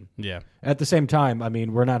progression. Yeah. At the same time, I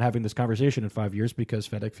mean, we're not having this conversation in 5 years because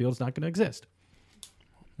FedEx Field's not going to exist.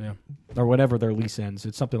 Yeah. Or whenever their lease ends.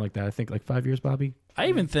 It's something like that. I think like 5 years, Bobby. I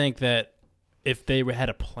even think that if they had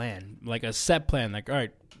a plan, like a set plan, like, all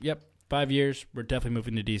right, yep, 5 years, we're definitely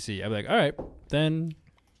moving to DC. I'd be like, all right, then,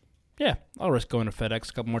 yeah, I'll risk going to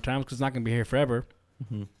FedEx a couple more times because it's not going to be here forever.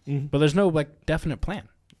 Mm-hmm. But there's no, definite plan.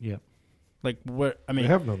 Yeah. Like, what, I mean, They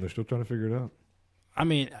have none. They're still trying to figure it out. I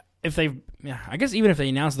mean, I guess even if they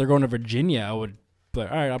announced they're going to Virginia, I would be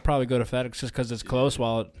like, all right, I'll probably go to FedEx just because it's close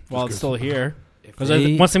while it's still here. Because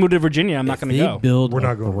once they move to Virginia, I'm not going to go. Build We're a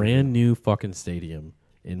not going brand new fucking stadium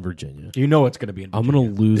in Virginia. You know it's going to be in I'm Virginia.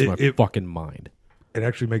 going to lose my fucking mind. It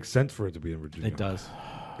actually makes sense for it to be in Virginia. It does.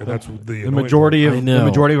 And that's The majority I of know. the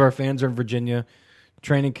majority of our fans are in Virginia.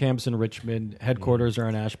 Training camps in Richmond. Headquarters are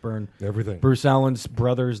in Ashburn. everything. Bruce Allen's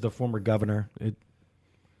brother's the former governor.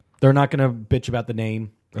 They're not going to bitch about the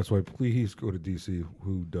name. That's why please go to DC.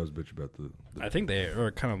 Who does bitch about the I think they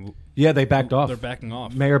are kind of. Yeah, they backed off. They're backing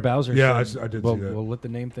off. Mayor Bowser Yeah, said, I did well, see that. we'll let the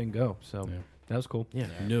name thing go. So that was cool. Yeah,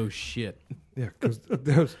 no shit. Yeah, because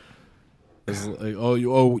there's It's like,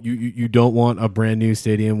 you don't want a brand new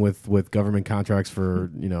stadium with government contracts for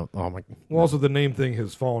oh my. well, also the name thing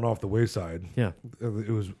has fallen off the wayside. Yeah. It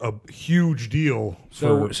was a huge deal.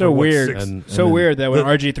 So for what, weird. 6 And So then weird that when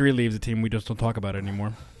RG3 leaves the team, we just don't talk about it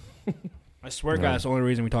anymore. I swear, No. guys, that's the only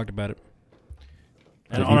reason we talked about it.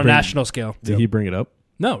 And Did he on a bring- national scale. Did he bring it up?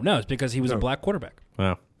 No, it's because he was a black quarterback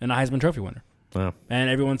Wow. and a Heisman Trophy winner. Wow. And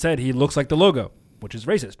everyone said he looks like the logo, which is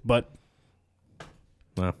racist. But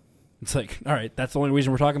Wow. it's like, all right, that's the only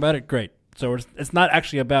reason we're talking about it? Great. So it's not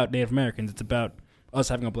actually about Native Americans. It's about us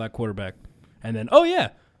having a black quarterback. And then, oh, yeah,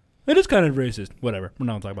 it is kind of racist. Whatever. We're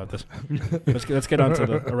not going to talk about this. Let's get on to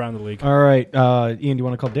the around the league. All right, Ian, do you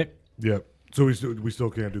want to call Dick? Yeah. So we still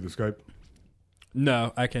can't do the Skype.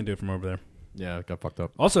 No, I can't do it from over there. Yeah, it got fucked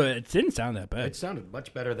up. Also, it didn't sound that bad. It sounded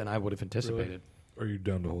much better than I would have anticipated. Are you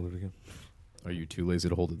down to hold it again? Are you too lazy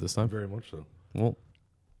to hold it this time? Very much so. Well,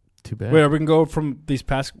 too bad. Wait, are we can go from these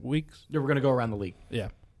past weeks? Yeah, we're going to go around the league. Yeah.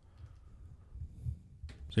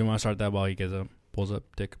 So you want to start that while he pulls up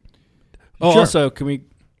Dick? Oh, Sure. also, can we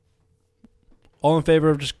all in favor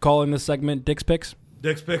of just calling this segment Dick's Picks?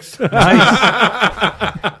 Dick's picks. Seconded.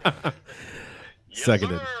 Yes,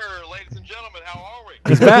 sir. Ladies and gentlemen, how are we?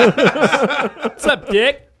 He's back. What's up,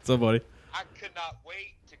 Dick? What's up, buddy? I could not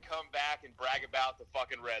wait to come back and brag about the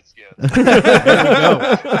fucking Redskins.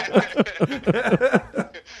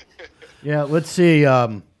 Yeah, let's see.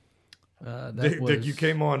 Dick, you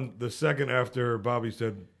came on the second after Bobby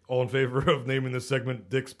said, all in favor of naming this segment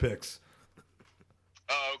Dick's Picks.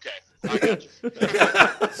 Oh, okay. I got you.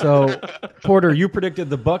 So, Porter, you predicted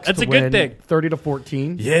the Bucks That's to a good win thing.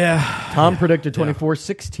 30-14. Yeah. Tom predicted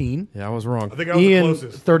 24-16. Yeah, I was wrong. I think I was Ian the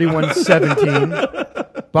closest.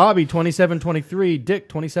 31-17. Bobby 27-23. Dick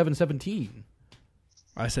 27-17.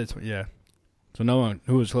 I said, yeah. So no one.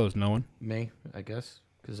 Who was close? No one? Me, I guess,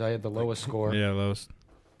 because I had the lowest score. Yeah, lowest.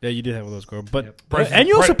 Yeah, you did have a low score. But Price and is-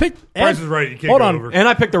 you also Price- picked. Price and- is right. You can't hold go on. over. And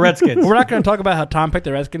I picked the Redskins. We're not going to talk about how Tom picked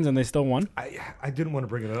the Redskins and they still won. I didn't want to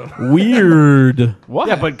bring it up. Weird. Why?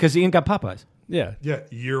 Yeah, but because Ian got Popeyes. yeah. Yeah,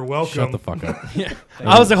 you're welcome. Shut the fuck up.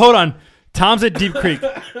 I was like, hold on. Tom's at Deep Creek.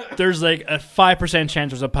 There's like a 5%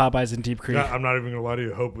 chance there's a Popeyes in Deep Creek. Yeah, I'm not even going to lie to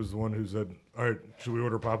you. Hope was the one who said, all right, should we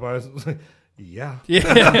order Popeyes? I was like, yeah.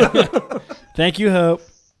 Yeah. Thank you, Hope.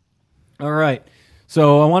 All right.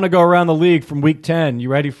 So I want to go around the league from week 10. You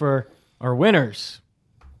ready for our winners?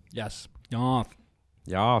 Yes. Yeah.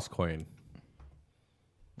 Yas, Queen.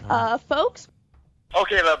 Folks,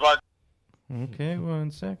 Okay, there, bud. Okay,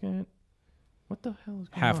 1 second. What the hell is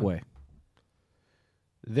going on? Halfway.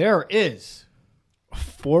 There is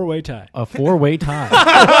 4-way tie. a 4-way tie.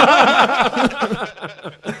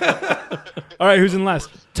 All right, who's in last?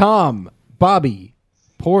 Tom, Bobby,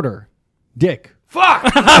 Porter, Dick. Fuck!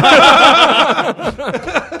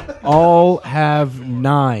 All have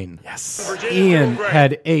 9. Yes. Ian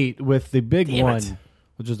had 8 with the big Damn one, it.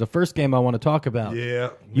 which is the first game I want to talk about.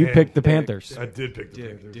 Yeah. You man. picked the Panthers. I did pick the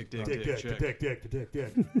Panthers. Dick.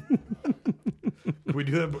 Dick. Can we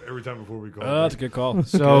do that every time before we call Oh, that's a good call.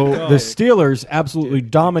 So the Steelers absolutely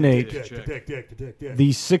dominate Dick. the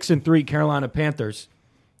 6-3 Carolina Panthers.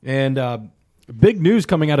 And big news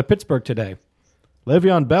coming out of Pittsburgh today.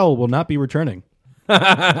 Le'Veon Bell will not be returning.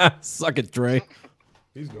 Suck it, Dre.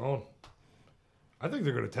 He's gone. I think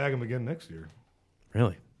they're going to tag him again next year.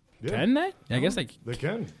 Really? Yeah, Can they? I guess they. they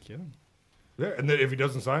can. Yeah, and then if he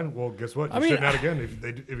doesn't sign, well, guess what? You're mean, sitting out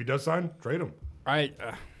again. If he does sign, trade him.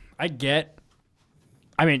 I get.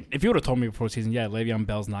 I mean, if you would have told me before the season, yeah, Le'Veon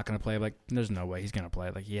Bell's not going to play, like, there's no way he's going to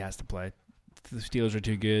play. Like, he has to play. The Steelers are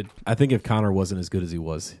too good. I think if Connor wasn't as good as he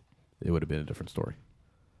was, it would have been a different story.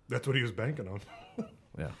 That's what he was banking on.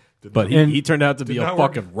 Yeah. Did But not- he turned out to be did a not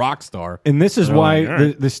work. fucking rock star. And this is Oh, why all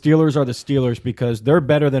right. the Steelers are the Steelers, because they're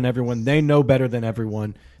better than everyone. They know better than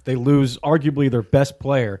everyone. They lose arguably their best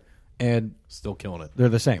player, and Still killing it. they're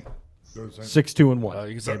the same. They're the same. 6-2-1.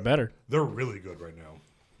 You can say better. They're really good right now.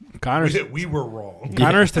 Connor's We were wrong.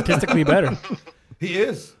 Connor's statistically better. He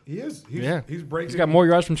is. He's Yeah. He's breaking. He's got more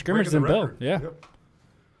yards from scrimmage breaking than the Bell. record. Yeah. Yep.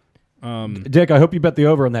 Dick, I hope you bet the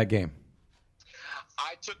over on that game.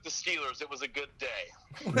 I took the Steelers. It was a good day.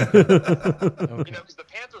 Because the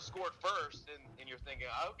Panthers scored first, and you're thinking,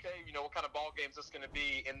 okay, what kind of ball game is this going to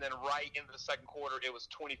be? And then right into the second quarter, it was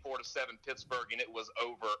 24-7 Pittsburgh, and it was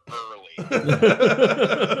over early.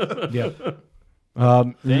 Yeah.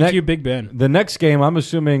 Thank you, Big Ben. The next game, I'm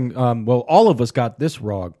assuming, all of us got this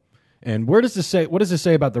wrong. And what does this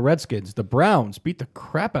say about the Redskins? The Browns beat the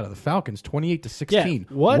crap out of the Falcons 28-16. Yeah,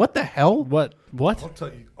 what? What the hell? What? I'll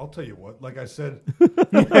tell you what. Like I said,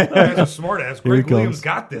 as a smart ass, Greg Williams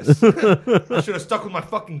got this. I should have stuck with my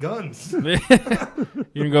fucking guns. You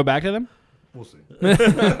gonna go back to them? We'll see.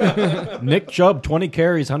 Nick Chubb, 20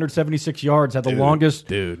 carries, 176 yards, had the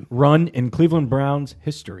longest run in Cleveland Browns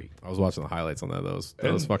history. I was watching the highlights on that.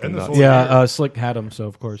 That was fucking and this nuts. whole Yeah, Slick had him, so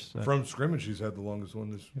of course. From scrimmage, he's had the longest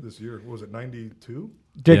one this year. What was it, 92?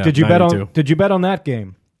 Dick, Yeah, did you 92. Did you bet on that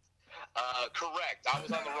game? Correct. I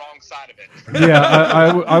was on the wrong side of it. Yeah,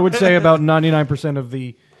 I would say about 99% of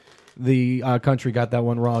the country got that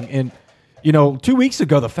one wrong. And 2 weeks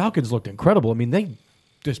ago, the Falcons looked incredible. I mean, they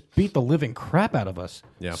just beat the living crap out of us.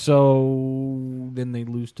 Yeah. So then they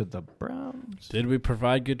lose to the Browns. Did we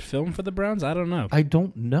provide good film for the Browns? I don't know. I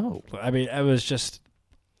don't know. I mean, it was just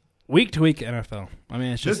week to week NFL. I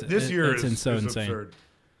mean, it's just this year it's is so is insane. absurd.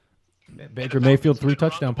 Baker Mayfield, 3 Didn't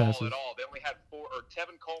run touchdown the ball passes. At all. They only had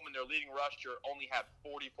Tevin Coleman, their leading rusher, only had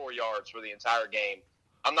 44 yards for the entire game.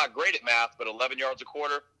 I'm not great at math, but 11 yards a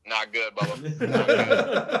quarter, not good, Bubba.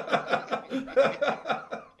 Not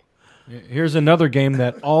good. Here's another game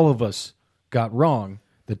that all of us got wrong.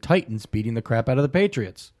 The Titans beating the crap out of the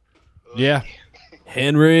Patriots. Yeah.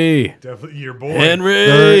 Henry. Definitely your boy.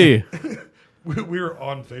 Henry. We were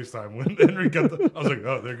on FaceTime when Henry got the. I was like,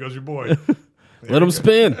 oh, there goes your boy. Let him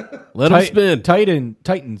spin. Let him spin.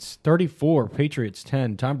 Titans 34, Patriots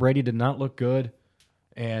 10. Tom Brady did not look good,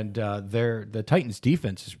 and the Titans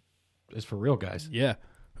defense is for real, guys. Yeah.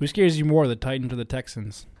 Who scares you more, the Titans or the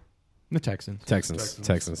Texans? The Texans.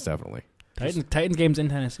 Texans, definitely. Titans game's in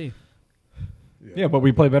Tennessee. Yeah, but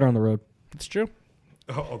we play better on the road. It's true.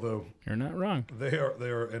 Although You're not wrong. they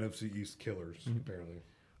are NFC East killers apparently.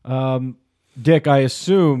 Dick, I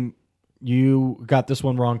assume you got this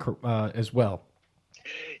one wrong as well.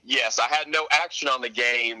 Yes, I had no action on the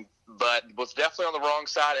game, but was definitely on the wrong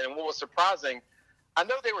side. And what was surprising, I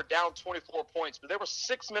know they were down 24 points, but there were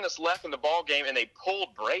 6 minutes left in the ball game, and they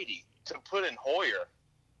pulled Brady to put in Hoyer.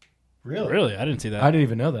 Really? I didn't see that. I didn't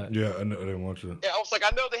even know that. Yeah, I didn't watch it. Yeah, I was like, I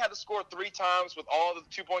know they had to score 3 times with all the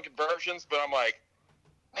 2-point conversions, but I'm like,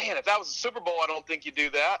 man, if that was a Super Bowl, I don't think you do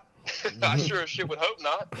that. I sure as shit would hope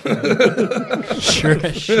not. Sure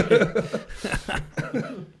as shit.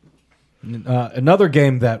 Another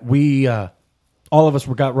game that we all of us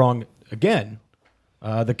got wrong again.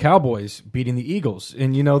 The Cowboys beating the Eagles,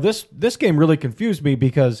 and this game really confused me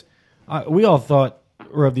because we all thought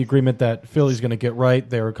we're of the agreement that Philly's going to get right.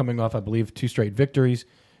 They were coming off, I believe, 2 straight victories,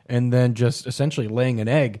 and then just essentially laying an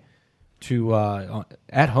egg to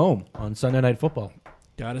at home on Sunday Night Football.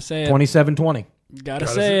 Gotta say it. 27-20. Gotta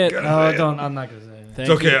say it. I'm not going to say it. It's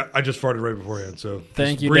okay. I just farted right beforehand, so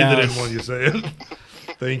Thank just you, breathe Dallas. it in when you say it.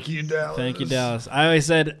 Thank you, Dallas. Thank you, Dallas. I always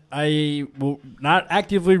said I will not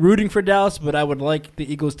actively rooting for Dallas, but I would like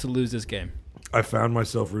the Eagles to lose this game. I found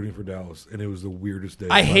myself rooting for Dallas, and it was the weirdest day.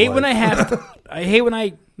 I of my hate life. when I have to. I hate when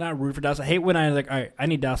I not root for Dallas. I hate when I like, all right, I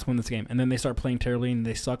need Dallas to win this game, and then they start playing terribly and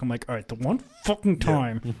they suck. I'm like, all right, the one fucking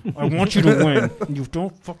time I want you to win, and you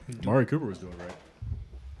don't fucking do it. Amari Cooper was doing right.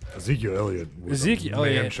 Ezekiel Elliott was Ezekiel a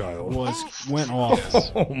Elliott man-child. went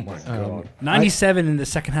off. Oh, my God. 97 in the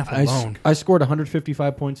second half alone. I scored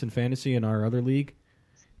 155 points in fantasy in our other league,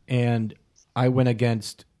 and I went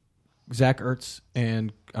against Zach Ertz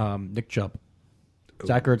and Nick Chubb.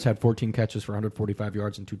 Zach Ertz had 14 catches for 145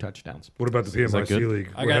 yards and 2 touchdowns. What about the PMIC good?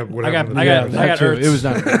 league? I got That too. Ertz. It was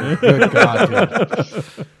not good. God,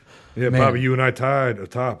 dude. Yeah, Man. Bobby, you and I tied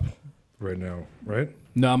atop right now, right?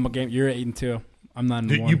 No, I'm a game. You're 8-2. I'm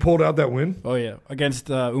 9-1. You pulled out that win? Oh yeah, against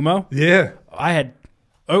Umo. Yeah. I had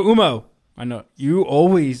Umo. I know you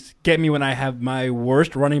always get me when I have my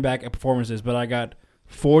worst running back performances, but I got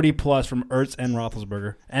 40 plus from Ertz and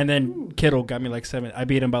Roethlisberger, and then Kittle got me like 7. I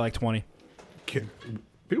beat him by like 20.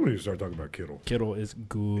 People need to start talking about Kittle. Kittle is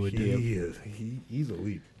good. He's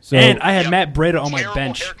elite. So, And I had Matt Breda on my Terrible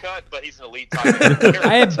bench. haircut, but he's an elite tight end.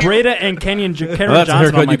 I had Breda and Kenyon Well, Johnson that's a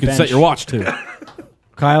haircut on my you can bench. set your watch to.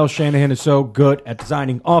 Kyle Shanahan is so good at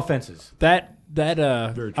designing offenses. That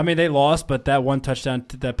I mean they lost, but that one touchdown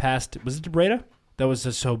that passed, was it to Breda? That was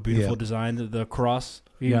just so beautiful Yeah. design. The cross,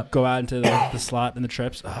 you Yep. go out into the slot and the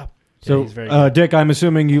trips. So, he's very good. Dick, I'm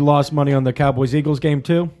assuming you lost money on the Cowboys-Eagles game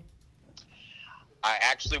too? I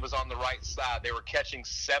actually was on the right side. They were catching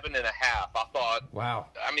 7.5. I thought, Wow.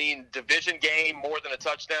 I mean, division game, more than a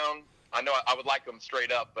touchdown. I know I would like them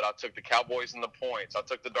straight up, but I took the Cowboys and the points. I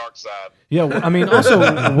took the dark side. Yeah, I mean, also,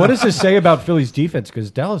 what does this say about Philly's defense?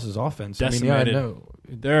 Because Dallas's offense, Decimated. I know.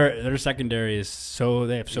 Their secondary is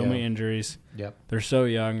they have so Yeah. many injuries. Yep. They're so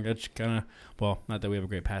young. That's kind of, well, not that we have a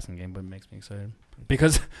great passing game, but it makes me excited.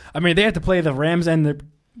 Because, I mean, they have to play the Rams and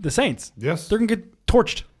the Saints. Yes. They're going to get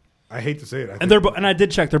torched. I hate to say it. And and I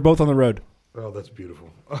did check, they're both on the road. Oh, that's beautiful.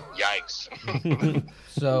 Yikes.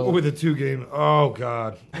 So With the 2 game. Oh,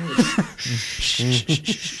 God.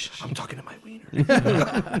 I'm talking to my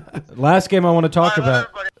wiener. last game I want to talk about.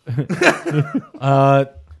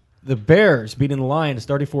 The Bears beating the Lions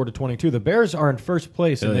 34-22. The Bears are in first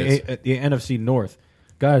place in the NFC North.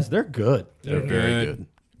 Guys, they're good. They're very good.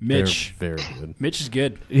 Mitch. They're very good. Mitch is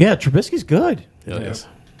good. Yeah, Trubisky's good. Yes.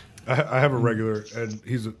 I have a regular, and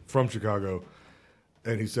he's from Chicago,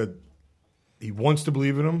 and he said he wants to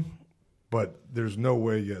believe in him, but there's no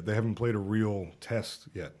way yet. They haven't played a real test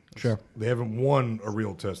yet. Sure. They haven't won a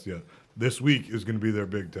real test yet. This week is going to be their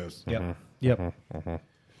big test. Yep. Yep.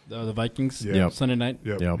 The Vikings, Yeah. Sunday night.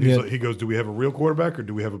 Yep. Yep. He's like, he goes, do we have a real quarterback or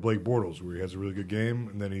do we have a Blake Bortles where he has a really good game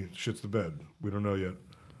and then he shits the bed? We don't know yet.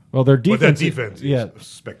 Well, their But that defense, defense is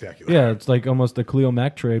spectacular. yeah, it's like almost the Khalil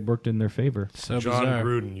Mack trade worked in their favor. So John bizarre.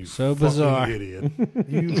 Gruden, you So fucking bizarre. idiot.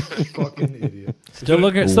 You fucking idiot. Still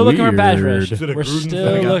looking for pass rush. Is it a We're Gruden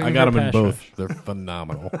still thing? looking I got for them in pass both. rush. They're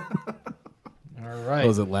phenomenal. All right. What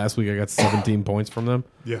was it last week? I got 17 points from them.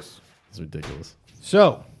 Yes. It's ridiculous.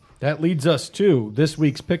 So that leads us to this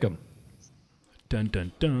week's pick'em. Dun,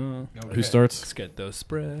 dun, dun. Who starts? Let's get those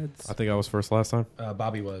spreads. I think I was first last time.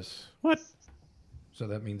 Bobby was. What? So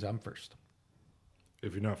that means I'm first.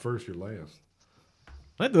 If you're not first, you're last.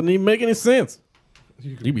 That doesn't even make any sense.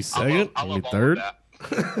 You be second, I you love be all third. of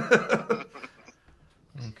that.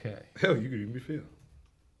 Okay. Hell, you could even be fifth.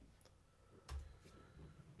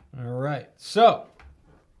 All right. So,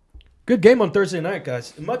 good game on Thursday night,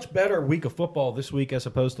 guys. A much better week of football this week as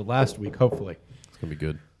opposed to last week, hopefully. It's gonna be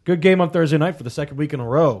good. Good game on Thursday night for the second week in a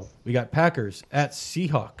row. We got Packers at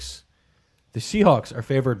Seahawks. The Seahawks are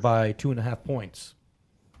favored by 2.5 points.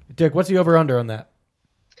 Dick, what's the over-under on that?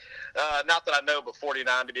 Not that I know, but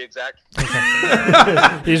 49 to be exact.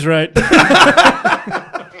 He's right.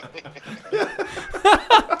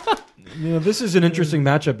 You know, this is an interesting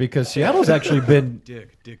matchup because Seattle's actually been...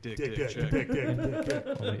 Dick. We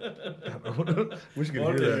should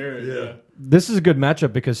hear that. Yeah. This is a good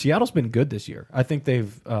matchup because Seattle's been good this year. I think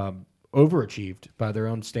they've overachieved by their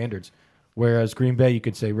own standards, whereas Green Bay, you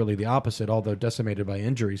could say really the opposite, although decimated by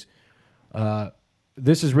injuries.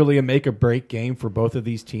 This is really a make-or-break game for both of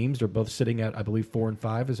these teams. They're both sitting at, I believe,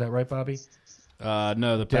 4-5. Is that right, Bobby?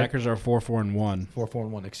 No, the Packers are 4-4-1.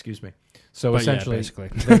 4-4-1, excuse me. So But yeah, essentially, basically.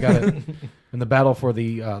 they got it in the battle for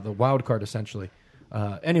the wild card, essentially.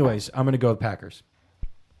 Anyways, I'm going to go with Packers.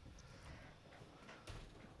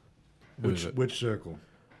 Which circle?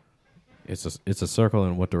 It's a circle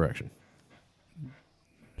in what direction?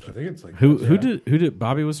 I think it's like Who did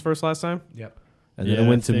Bobby was first last time? Yep. And then Yeah, it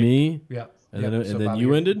went I to think- me. Yep. And Yep. then So then Bobby, you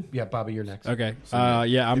you're- ended? Yeah, Bobby, you're next. Okay.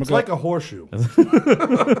 Yeah, I'm It's gonna like a horseshoe.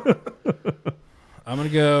 I'm gonna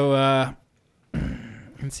go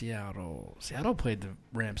in Seattle. Seattle played the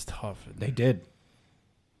Rams tough. They did.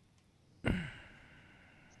 And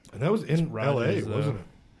that was in Rodgers, L.A., wasn't it?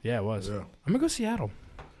 Yeah, it was. Yeah. I'm gonna go Seattle.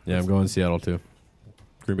 Yeah, I'm going Seattle too.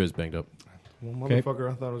 Green Bay's banged up. Well, Okay.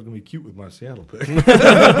 motherfucker, I thought I was going to be cute with my Seattle pick.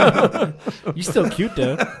 You still cute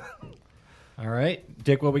though. All right.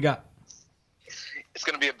 Dick, what we got? It's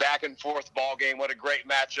going to be a back-and-forth ball game. What a great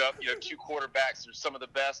matchup. You know, two quarterbacks are some of the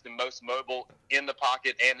best and most mobile in the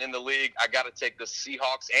pocket and in the league. I got to take the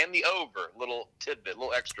Seahawks and the over. Little tidbit,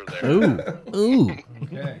 little extra there. Ooh.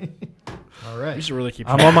 Okay. All right. We should really keep.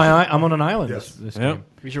 I'm on an island Yes. this Yep. game.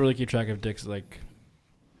 We should really keep track of Dick's like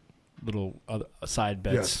little other side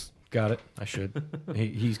bets. Yes. Got it. I should.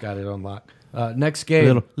 He's got it on lock. Next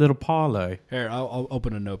game. Little parlay. Here, I'll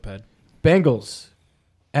open a notepad. Bengals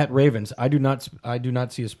at Ravens. I do not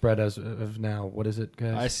see a spread as of now. What is it,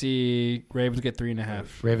 guys? I see Ravens get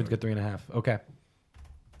 3.5. Ravens get 3.5. Okay.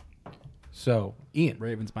 So Ian.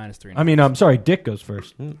 Ravens minus 3.5. I mean, I'm sorry. Dick goes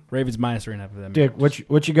first. Ravens minus 3.5 of them. Dick, what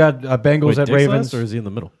you got? Bengals Wait, at Dick's Ravens. last, or is he in the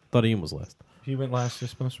middle? Thought Ian was last. He went last.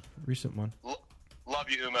 This most recent one. Love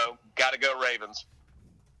you, Umo. Got to go Ravens.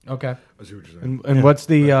 Okay. I see what you're saying. And what's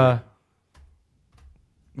the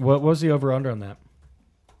what was the over under on that?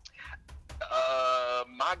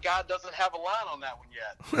 My guy doesn't have a line on that one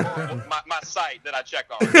yet. Or my site that I check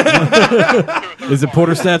on. Is it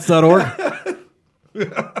porterstats.org?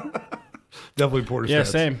 Definitely Porter Yeah, Stats.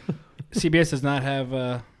 same. CBS does not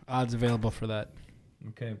have odds available for that.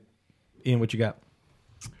 Okay. Ian, what you got?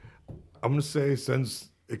 I'm going to say since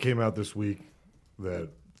it came out this week that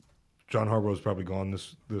John Harbaugh is probably gone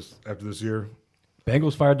this after this year.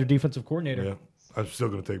 Bengals fired their defensive coordinator. Yeah, I'm still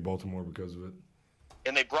going to take Baltimore because of it.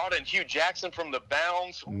 And they brought in Hugh Jackson from the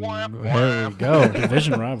Bounds. Wham, There wham. we go.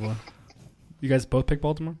 Division rival. You guys both pick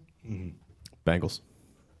Baltimore? Bengals.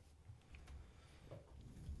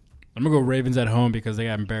 I'm going to go Ravens at home because they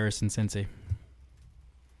got embarrassed in Cincy.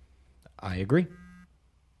 I agree.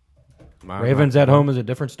 Ravens at home is a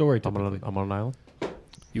different story. I'm on an island.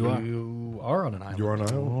 You are. You are on an island. You're on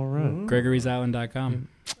Island? All right. Gregory'sIsland.com.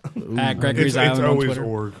 At Gregory's It's Island on always Twitter.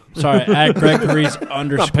 org. Sorry, at Gregory's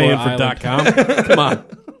underscore Paying for island. .com. Come on.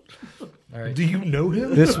 All right. Do you know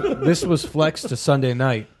him? This was flexed to Sunday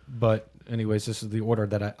night, but anyways, this is the order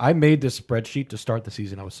that I made this spreadsheet to start the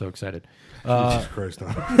season. I was so excited. Jesus Christ.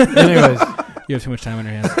 Anyways, You have too much time on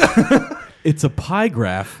your hands. It's a pie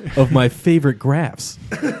graph of my favorite graphs.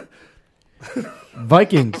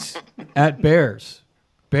 Vikings at Bears.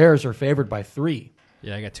 Bears are favored by 3.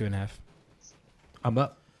 Yeah, I got 2.5. I'm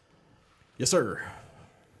up. Yes, sir.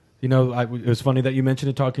 You know, it was funny that you mentioned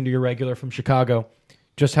it talking to your regular from Chicago.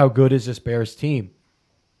 Just how good is this Bears team?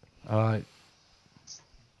 Not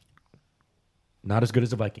as good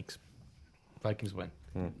as the Vikings. Vikings win.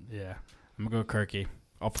 Yeah, I'm going to go Kirky.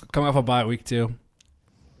 Coming off a bye week 2.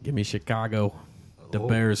 Give me Chicago. The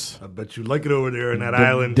Bears. I bet you like it over there in that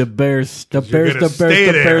island. The Bears. The 'Cause you're Bears. gonna The Bears. stay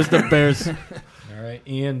The there. Bears. The Bears. All right,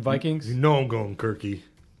 Ian, Vikings. You know I'm going Kirky.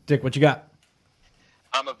 Dick, what you got?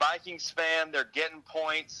 I'm a Vikings fan. They're getting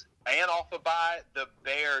points. And off a bye, the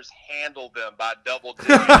Bears handled them by double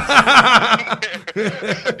digits.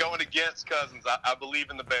 Going against Cousins, I believe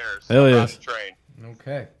in the Bears. Hell I'm yes. on the train.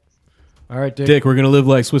 Okay. All right, Dick. Dick, we're going to live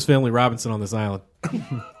like Swiss Family Robinson on this island.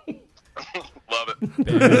 Love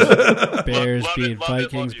it. Bears Love beat it, love it,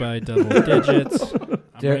 Vikings love by you. double digits. I'm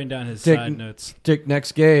Dick- writing down his Dick- side notes. Dick,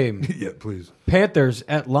 next game. Yeah, please. Panthers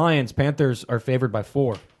at Lions. Panthers are favored by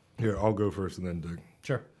 4. Here, I'll go first and then Dick.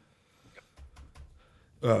 Sure.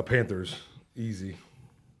 Panthers. Easy.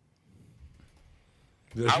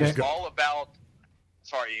 I was all about.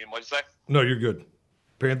 Sorry, Ian. What'd you say? No, you're good.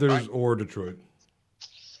 Panthers Right. or Detroit.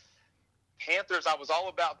 Panthers, I was all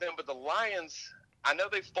about them, but the Lions, I know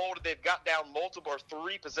they've folded. They've got down multiple or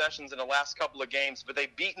 3 possessions in the last couple of games, but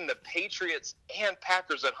they've beaten the Patriots and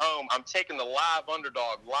Packers at home. I'm taking the live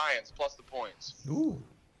underdog, Lions, plus the points. Ooh.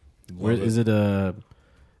 Where is it?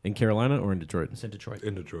 In Carolina or in Detroit? It's in Detroit.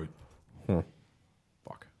 In Detroit.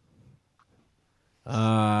 Fuck.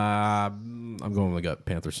 I'm going with the gut.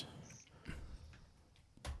 Panthers.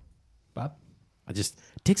 Bob?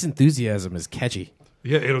 Dick's enthusiasm is catchy.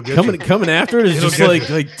 Yeah, it'll get Coming you. coming after it is It'll just get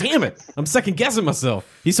like damn it. I'm second guessing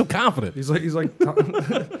myself. He's so confident. He's like it's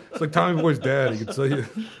like Tommy Boy's dad. He can tell you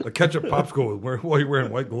a ketchup popsicle while you're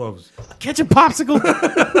wearing white gloves. Catch a popsicle.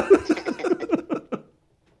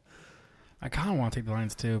 I kind of want to take the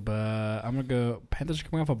Lions too, but I'm going to go Panthers are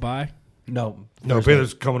coming off a bye. No. No,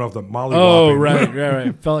 Panthers coming off the molly. Oh, right.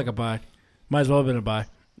 Felt like a bye. Might as well have been a bye.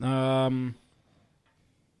 Yeah,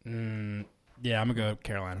 I'm going to go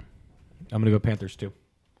Carolina. I'm going to go Panthers too.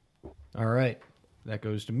 All right. That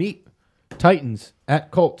goes to meat. Titans at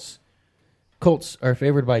Colts. Colts are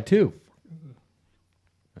favored by 2.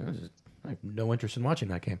 I have no interest in watching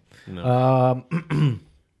that game. No.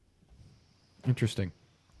 Interesting.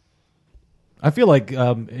 I feel like,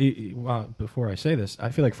 before I say this, I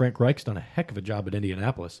feel like Frank Reich's done a heck of a job at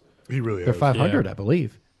Indianapolis. He really They're has. 500, Yeah. I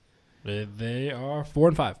believe. They are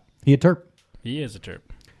 4-5. He a Terp. He is a Terp.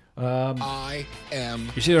 I am.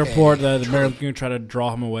 You see the report that the Maryland's going to try to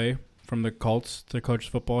draw him away from the Colts to coach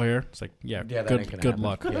football here? It's like, yeah that ain't gonna good happen.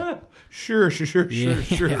 luck. Yeah. Sure.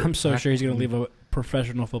 Yeah, I'm so sure he's going to leave a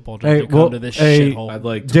professional football job Hey, to come to this shithole. I'd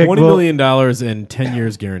like Dick, $20 million and 10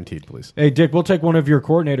 years guaranteed, please. Hey, Dick, we'll take one of your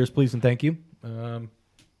coordinators, please, and thank you.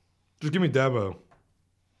 Just give me Dabo.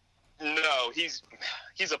 No, he's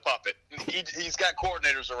a puppet. He's got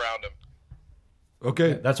coordinators around him.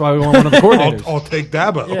 Okay. That's why we want one of the coordinators. I'll take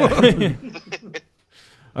Dabo.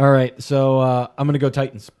 All right, so I'm going to go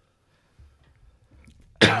Titans.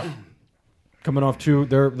 Coming off 2,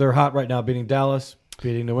 they're hot right now, beating Dallas,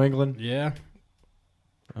 beating New England. Yeah.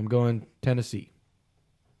 I'm going Tennessee.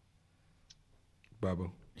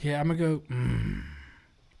 Babo. Yeah, I'm going to go...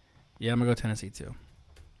 Yeah, I'm going to go Tennessee too.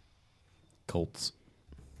 Colts.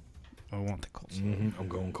 I want the Colts. I'm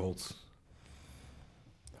going Colts.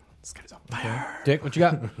 This guy's on fire. Dick, what you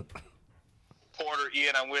got? Porter,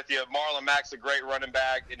 Ian, I'm with you. Marlon Mack's a great running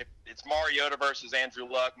back, and if it's Mariota versus Andrew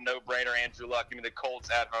Luck, no-brainer, Andrew Luck. Give me the Colts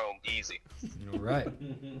at home, easy. All right.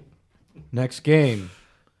 Next game.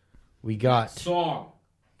 We got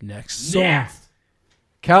Next song.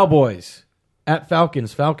 Cowboys at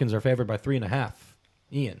Falcons. Falcons are favored by 3.5.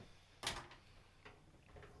 Ian.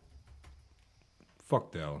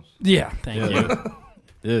 Fuck Dallas. Yeah, thank you.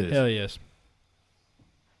 It is. Hell yes.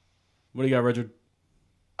 What do you got, Richard?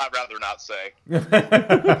 I'd rather not say.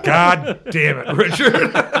 God damn it, Richard.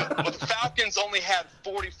 The Falcons only had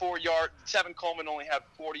 44 yards. Tevin Coleman only had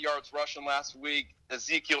 40 yards rushing last week.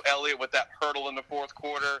 Ezekiel Elliott with that hurdle in the fourth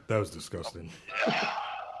quarter. That was disgusting.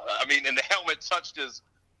 I mean, and the helmet touched his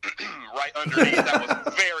right underneath. That was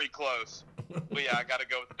very close. But yeah, I got to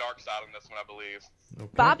go with the dark side on this one, I believe. Okay.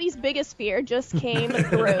 Bobby's biggest fear just came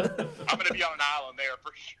through. I'm going to be on an island there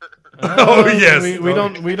for sure. Oh, yes. We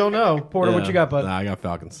don't know. Porter, what you got, bud? Nah, I got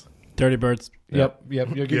Falcons. Dirty Birds. Yep. You're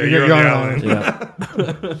you're on the island. Yeah.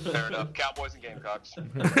 Fair enough. Cowboys and Gamecocks.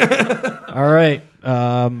 All right.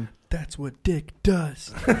 That's what Dick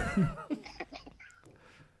does.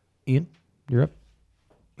 Ian, you're up.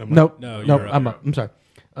 Nope. No, Nope. you're up. I'm up. I'm sorry.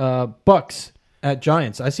 Bucks at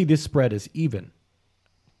Giants. I see this spread as even.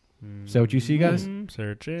 Is that what you see, guys?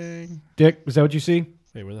 Searching. Dick, is that what you see?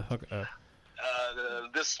 Wait, where the fuck?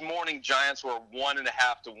 This morning, Giants were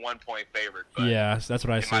 1.5 to 1 point favorite. But Yeah, that's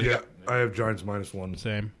what I see. Yeah, I have Giants -1.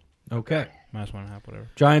 Same. Okay. -1.5, whatever.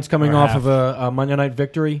 Giants coming Or off half. of a Monday night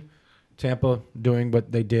victory. Tampa doing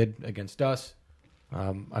what they did against us.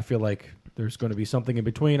 I feel like there's going to be something in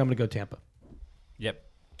between. I'm going to go Tampa. Yep.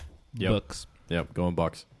 Bucks. Yep, going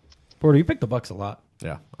Bucks. Porter, you picked the Bucks a lot.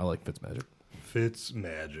 Yeah, I like Fitzmagic.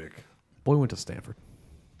 Fitzmagic. Boy went to Stanford.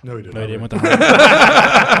 No, he didn't. No, he didn't. Went to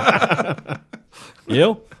Harvard.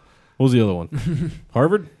 Yale? What was the other one?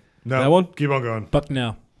 Harvard? No, That one? Keep on going.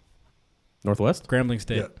 Bucknell. Northwest? Grambling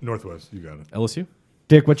State. Yeah, Northwest. You got it. LSU?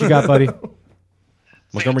 Dick, what you got, buddy?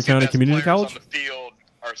 Montgomery Two County best Community players College? on the field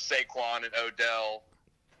are Saquon and Odell,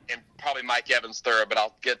 and probably Mike Evans third. But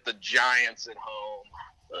I'll get the Giants at home.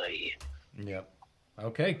 Oy. Yep.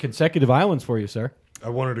 Okay, consecutive islands for you, sir. I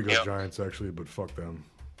wanted to go Yep. Giants, actually, but fuck them.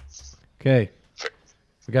 Okay.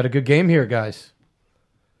 We got a good game here, guys.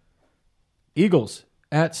 Eagles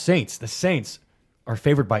at Saints. The Saints are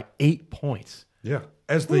favored by 8 points. Yeah,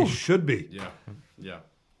 as they should be. Yeah.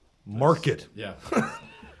 Mark it. Yeah.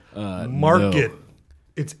 Mark no. it.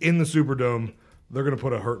 It's in the Superdome. They're going to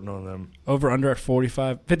put a hurting on them. Over under at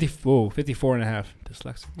 54.5.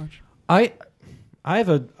 Dyslexic much? I have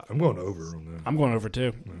a I'm going over on that. I'm going over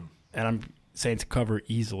too. And I'm saying to cover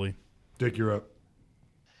easily. Dick, you're up.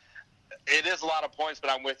 It is a lot of points,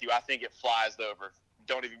 but I'm with you. I think it flies over.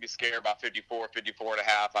 Don't even be scared about 54 and a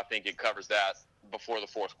half. I think it covers that before the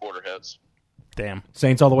fourth quarter hits. Damn.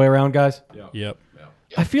 Saints all the way around, guys. Yep.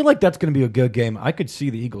 I feel like that's going to be a good game. I could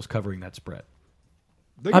see the Eagles covering that spread.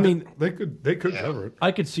 They could cover it.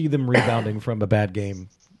 I could see them rebounding from a bad game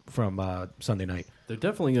from Sunday night. They're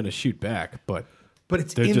definitely going to shoot back, but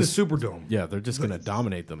it's they're in just, the Superdome. Yeah, they're just going to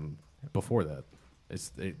dominate them before that.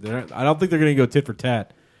 I don't think they're going to go tit for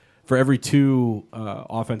tat. For every two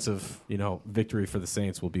offensive, victory for the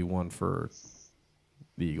Saints will be one for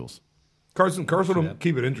the Eagles. Carson will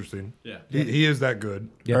keep it interesting. Yeah. He is that good.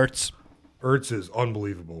 Yep. Ertz is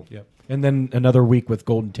unbelievable. Yep. And then another week with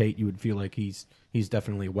Golden Tate, you would feel like he's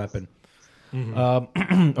definitely a weapon.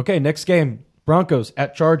 Mm-hmm. Okay, next game. Broncos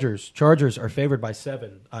at Chargers. Chargers are favored by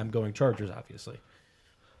 7. I'm going Chargers, obviously.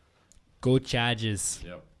 Go Chargers.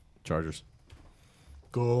 Yep. Chargers.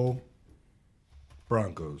 Go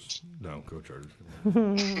Broncos. No, go Chargers.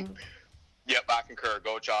 Yep, I concur.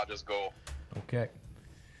 Go Chargers, go. Okay.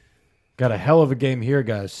 Got a hell of a game here,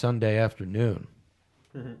 guys, Sunday afternoon.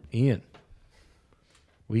 Ian,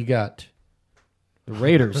 we got the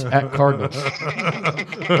Raiders at Cardinals.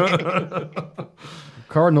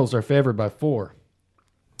 Cardinals are favored by 4.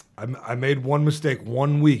 I made one mistake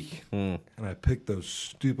 1 week, and I picked those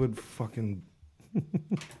stupid fucking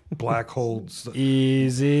black holes.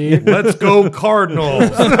 Easy. Let's go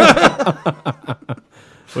Cardinals. What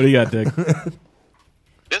do you got, Dick?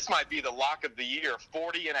 This might be the lock of the year.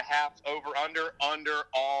 40 and a half over under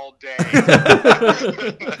all day.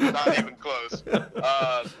 Not even close.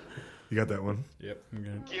 You got that one? Yep.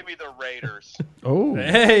 Give me the Raiders. Oh.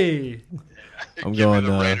 Hey. I'm Give going me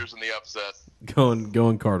the Raiders in the upset.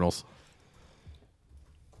 Going Cardinals.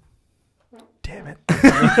 Damn it.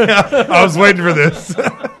 I was waiting for this.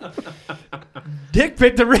 Dick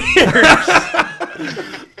picked the Raiders.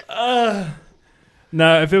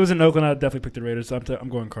 No, if it was in Oakland, I'd definitely pick the Raiders. So I'm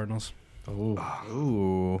going Cardinals.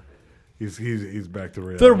 Ooh. He's back to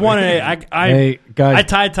reality. They're 1-8. Hey, guys. I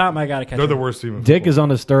tied top. I gotta catch. They're the them. worst team in Dick football. is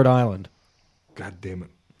on his third island. God damn it.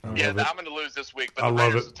 Yeah, I'm going to lose this week, but I the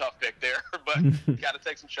love Raiders it. is a tough pick there. But got to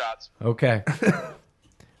take some shots. Okay.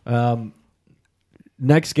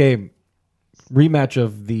 Next game, rematch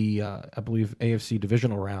of the, I believe, AFC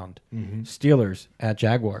divisional round. Steelers at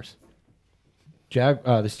Jaguars. The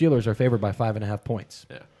Steelers are favored by 5.5 points.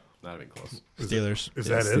 Yeah, not even close. Steelers. Is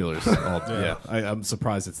that it? Steelers. I'm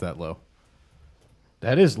surprised it's that low.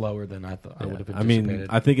 That is lower than I thought. I would have anticipated. I mean,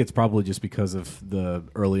 I think it's probably just because of the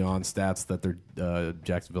early on stats that their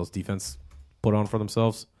Jacksonville's defense put on for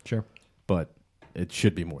themselves. Sure, but it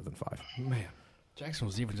should be more than 5. Man,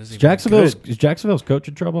 Jacksonville's defense isn't is Jacksonville's coach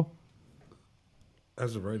in trouble?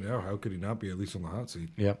 As of right now, how could he not be at least on the hot seat?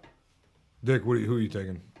 Yep. Dick, who are you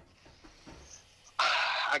taking?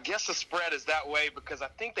 I guess the spread is that way because I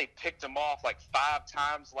think they picked them off like 5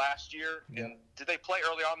 times last year. And did they play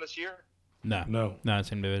early on this year? No, not in the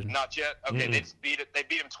same division. Not yet. Okay, they just beat it. They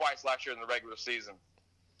beat them twice last year in the regular season.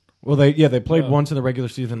 Well, they played once in the regular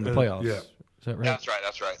season in the playoffs. Yeah, is that right?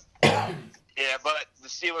 That's right. Yeah, but the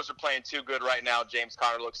Steelers are playing too good right now. James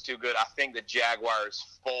Conner looks too good. I think the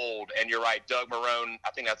Jaguars fold, and you're right. Doug Marrone,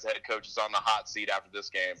 I think that's the head coach, is on the hot seat after this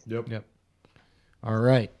game. Yep. All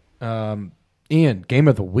right. Ian, game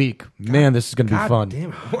of the week. Man, this is going to be fun.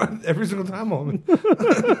 Damn it. Every single time on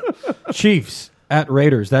Chiefs at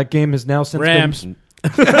Raiders. That game has now since Rams.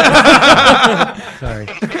 Sorry.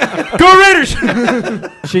 Go Raiders!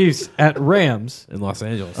 Chiefs at Rams. In Los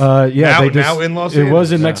Angeles. Now in Los It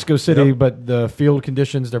was Angeles. in Mexico City, but the field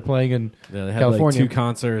conditions they're playing in they had California. like 2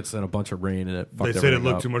 concerts and a bunch of rain, and it fucked They said it everything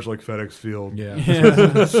looked up. too much like FedEx Field.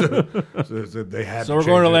 Yeah. So they had So to we're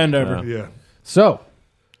going to change it. Landover. Yeah. So,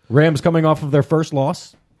 Rams coming off of their first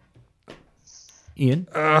loss. Ian?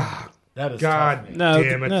 That is God tough, No,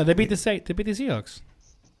 damn it. no, they beat the Seahawks.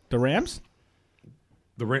 The Rams?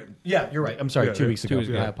 Yeah, you're right. I'm sorry, Yeah, 2 weeks ago. weeks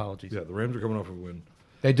ago. My apologies. Yeah, the Rams are coming off a win.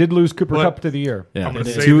 They did lose Cooper But- Kupp to the year. Yeah, I'm gonna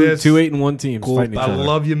they say did. this. 2 8-1 teams fighting each I other.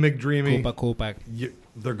 love you, McDreamy. Cool back.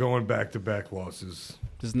 They're going back-to-back losses.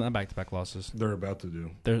 This is not back-to-back losses. They're about to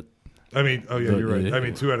do. They're, I mean, oh yeah, you're right. I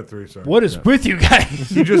mean, 2 out of 3. Sorry. what is with you guys?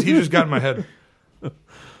 He just got in my head.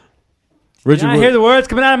 Richard, I hear the words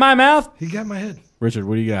coming out of my mouth. He got in my head. Richard,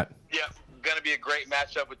 what do you got? Yeah, going to be a great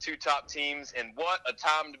matchup with 2 top teams, and what a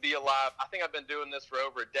time to be alive. I think I've been doing this for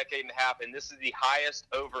over a decade and a half, and this is the highest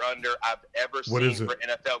over-under I've ever What seen is it? for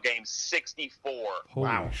NFL games, 64. Holy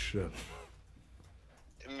shit.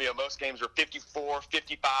 You know, most games are 54,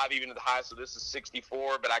 55, even to the high, so this is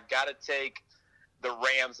 64, but I got to take the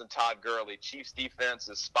Rams and Todd Gurley. Chiefs defense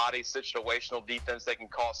is spotty, situational defense. They can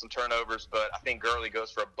cause some turnovers, but I think Gurley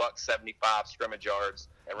goes for $175 scrimmage yards,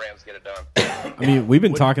 and Rams get it done. I mean, we've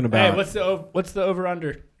been talking about. Hey, what's the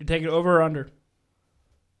over-under? You taking over or under?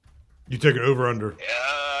 You take it over under.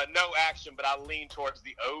 No action, but I lean towards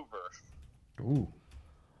the over. Ooh.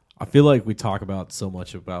 I feel like we talk about so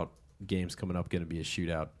much about games coming up going to be a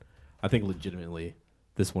shootout. I think legitimately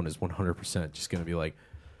this one is 100% just going to be like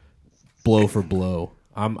blow for blow.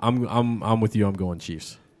 I'm with you. I'm going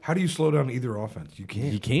Chiefs. How do you slow down either offense? You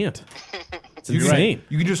can't. You can't. It's You insane. can,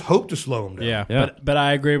 you can just hope to slow them down. Yeah. But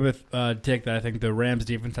I agree with Dick that I think the Rams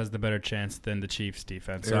defense has the better chance than the Chiefs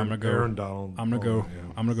defense. So I'm gonna go. Aaron Donald. I'm gonna go. Yeah.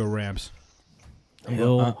 I'm gonna go Rams.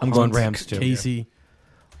 Hill, I'm going Hunt, Rams too. Casey.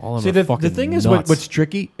 All of See, them the fucking thing is, nuts. what's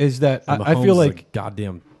tricky is that And I Mahomes feel is a like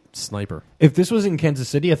goddamn sniper. if this was in Kansas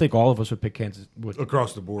City, I think all of us would pick Kansas.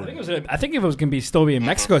 Across the board. I think if it was gonna be still be in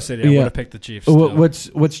Mexico City, I would have picked the Chiefs.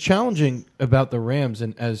 What's challenging about the Rams,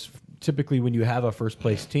 and as typically when you have a first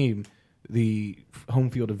place team, the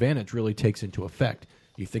home field advantage really takes into effect.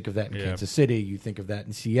 You think of that in Kansas City, you think of that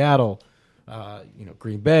in Seattle,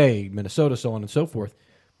 Green Bay, Minnesota, so on and so forth.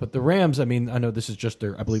 But the Rams, I mean, I know this is just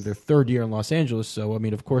I believe their 3rd year in Los Angeles, so I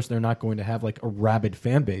mean, of course, they're not going to have like a rabid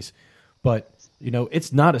fan base, but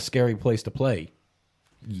it's not a scary place to play.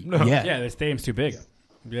 Yeah, the stadium's too big.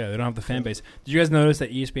 Yeah, they don't have the fan base. Did you guys notice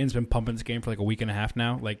that ESPN's been pumping this game for like a week and a half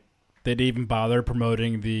now? Like, they didn't even bother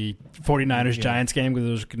promoting the 49ers-Giants game because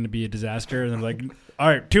it was going to be a disaster. And they're like, all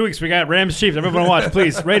right, 2 weeks, we got Rams-Chiefs. Everyone watch,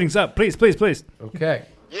 please. Ratings up, please, please, please. Okay.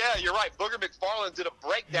 Yeah, you're right. Booger McFarland did a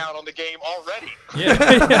breakdown on the game already. Yeah.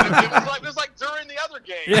 it was like during the other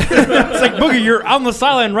game. Yeah. It's like, Booger, you're on the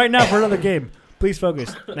sideline right now for another game. Please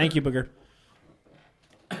focus. Thank you, Booger.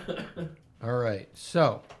 All right,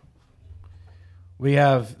 so we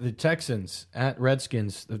have the Texans at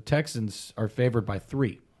Redskins. The Texans are favored by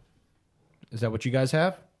 3. Is that what you guys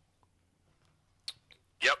have?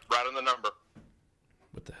 Yep, right on the number.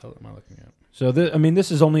 What the hell am I looking at? So,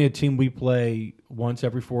 this is only a team we play once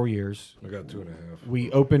every 4 years. I got 2.5.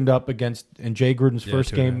 We opened up against, and Jay Gruden's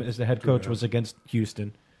first 2.5. game as the head coach was against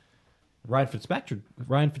Houston. Ryan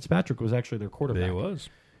Fitzpatrick was actually their quarterback. He was.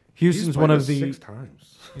 Houston's one of the 6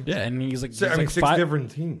 times. Yeah, and he's like, 6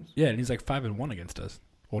 different teams. Yeah, and he's like 5-1 against us.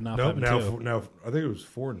 Well, now Nope, 5-2. now I think it was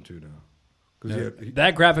 4-2 now.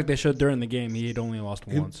 That graphic they showed during the game, he had only lost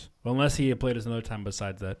once. Well, unless he had played us another time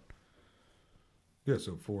besides that. Yeah,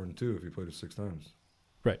 so 4-2 if he played it 6 times.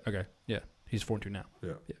 Right, okay. Yeah, he's 4-2 now.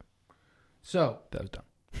 Yeah. So that was dumb.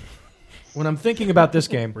 When I'm thinking about this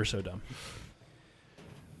game, we're so dumb.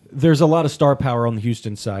 There's a lot of star power on the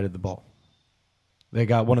Houston side of the ball. They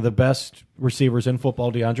got one of the best receivers in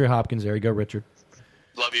football, DeAndre Hopkins. There you go, Richard.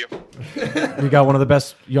 Love you. We got one of the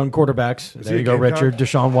best young quarterbacks. There you go, Richard.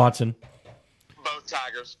 Deshaun Watson. Both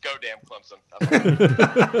Tigers. Go damn Clemson.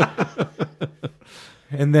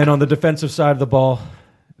 And then on the defensive side of the ball,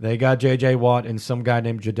 they got J.J. Watt and some guy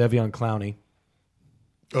named Jadeveon Clowney.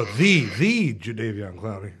 Oh, the Jadeveon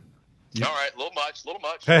Clowney. All right, a little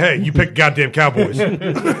much. Hey, you picked goddamn Cowboys. Fair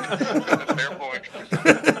point.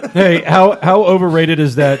 Hey, how overrated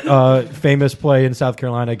is that famous play in South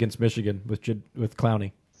Carolina against Michigan with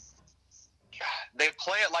Clowney? They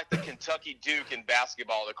play it like the Kentucky Duke in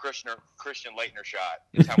basketball, the Christian Laettner shot.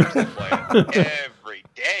 Is how much they play it every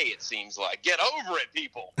day. It seems like. Get over it,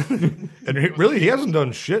 people. And he hasn't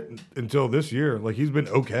done shit until this year. Like, he's been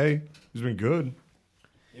okay. He's been good.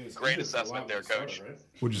 Great assessment there, Coach.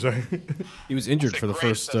 What'd you say? He was injured for the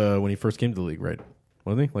first when he first came to the league, right?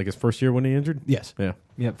 Wasn't he? Like his first year when he injured? Yes.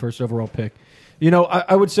 Yeah. First overall pick. You know,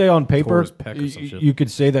 I would say on paper, his pec or some shit. you could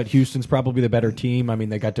say that Houston's probably the better team. I mean,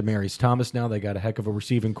 they got Demaryius Thomas now. They got a heck of a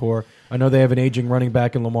receiving core. I know they have an aging running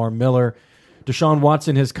back in Lamar Miller. Deshaun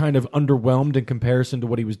Watson has kind of underwhelmed in comparison to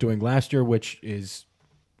what he was doing last year, which is,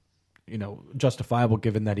 you know, justifiable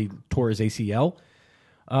given that he tore his ACL.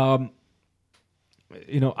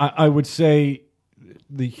 You know, I would say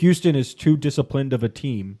the Houston is too disciplined of a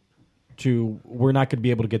team we're not going to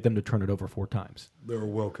be able to get them to turn it over 4 times. They're a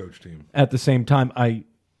well-coached team. At the same time, I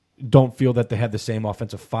don't feel that they have the same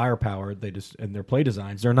offensive firepower in their play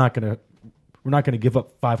designs. We're not going to give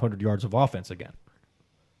up 500 yards of offense again.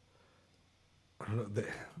 I don't know,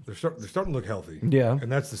 they're starting to look healthy. Yeah.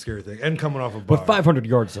 And that's the scary thing. And coming off a bye. But 500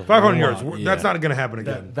 yards. 500 yards. That's not going to happen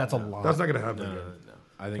again. That's a lot. That's not going to happen again. No.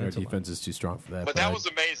 I think our defense is too strong for that. But that was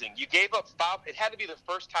amazing. You gave up 5. It had to be the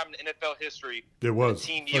first time in NFL history it was. the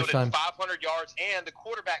team yielded 500 yards, and the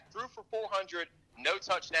quarterback threw for 400, no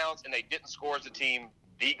touchdowns, and they didn't score as a team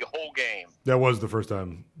the whole game. That was the first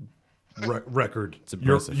time record. It's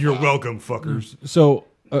impressive. You're welcome, fuckers. So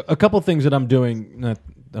a couple things that I'm doing, not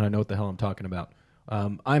that I know what the hell I'm talking about.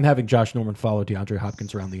 I'm having Josh Norman follow DeAndre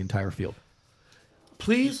Hopkins around the entire field.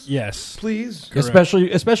 Please? Yes. Please? Correct.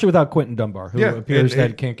 Especially without Quentin Dunbar, who appears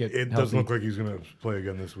that can't get It healthy. doesn't look like he's going to play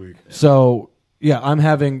again this week. So, yeah, I'm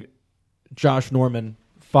having Josh Norman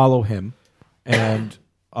follow him, and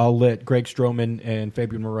I'll let Greg Stroman and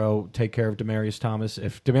Fabian Moreau take care of Demaryius Thomas.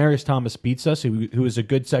 If Demaryius Thomas beats us, who is a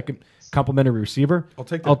good second complimentary receiver, I'll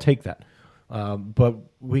take that. But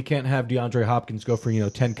we can't have DeAndre Hopkins go for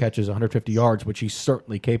 10 catches, 150 yards, which he's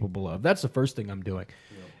certainly capable of. That's the first thing I'm doing.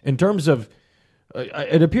 Yeah. In terms of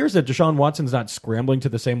it appears that Deshaun Watson's not scrambling to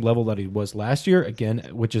the same level that he was last year, again,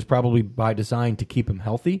 which is probably by design to keep him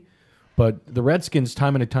healthy. But the Redskins,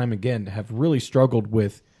 time and time again, have really struggled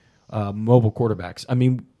with mobile quarterbacks. I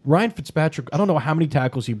mean, Ryan Fitzpatrick, I don't know how many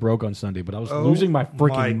tackles he broke on Sunday, but I was losing my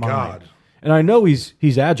freaking mind. God. And I know he's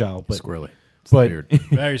agile, but squirrely. But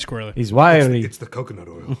very squirrely. He's wiry. It's the coconut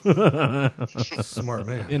oil. Smart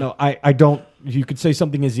man. I don't. You could say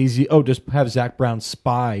something as easy. Oh, just have Zach Brown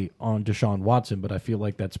spy on Deshaun Watson, but I feel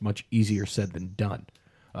like that's much easier said than done.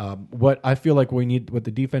 What I feel like what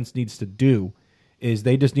the defense needs to do, is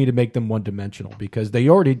they just need to make them one-dimensional because they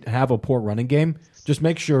already have a poor running game. Just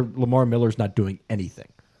make sure Lamar Miller's not doing anything.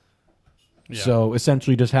 Yeah. So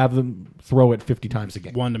essentially, just have them throw it 50 times a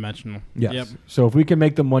game. One-dimensional. Yes. Yep. So if we can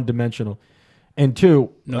make them one-dimensional. And 2,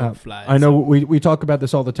 no flies. I know we talk about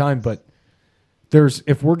this all the time, but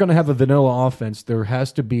if we're going to have a vanilla offense, there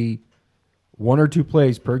has to be 1 or 2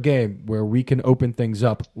 plays per game where we can open things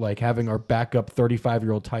up, like having our backup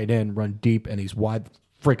 35-year-old tight end run deep and he's wide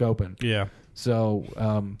frick open. Yeah. So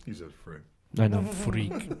he's a freak. I know,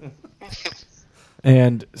 freak.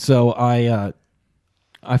 And so I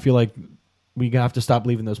feel like we have to stop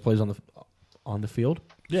leaving those plays on the field.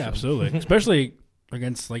 Yeah, absolutely, especially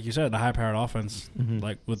against, like you said, the high-powered offense,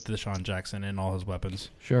 like with Deshaun Jackson and all his weapons.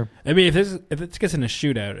 Sure. I mean, if it gets in a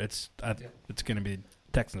shootout, it's going to be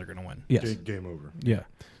Texans are going to win. Yes. Game over. Yeah.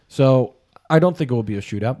 So I don't think it will be a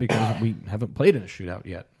shootout because we haven't played in a shootout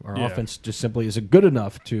yet. Our offense just simply isn't good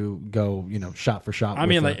enough to go, shot for shot. I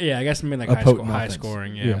mean, I guess high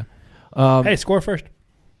scoring. Yeah. Hey, score first.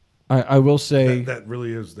 I will say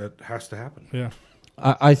that has to happen. Yeah.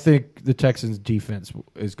 I think the Texans' defense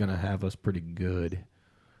is going to have us pretty good.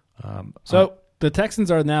 So the Texans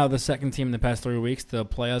are now the second team in the past 3 weeks to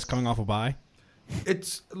play us coming off a bye.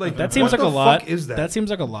 It's like That seems what like a the lot. fuck is that? That seems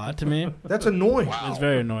like a lot to me. That's annoying. It's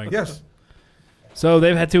very annoying. Yes. So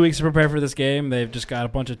they've had 2 weeks to prepare for this game. They've just got a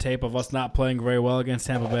bunch of tape of us not playing very well against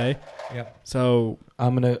Tampa Bay. Yep. So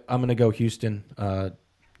I'm gonna go Houston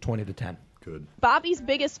 20-10. Good. Bobby's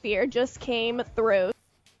biggest fear just came through.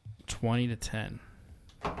 20-10.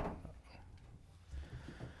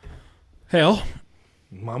 Hale.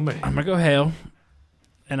 My man. I'm gonna go Hale,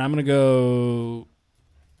 and I'm gonna go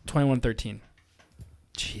 21-13.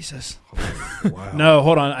 Jesus. Wow. No,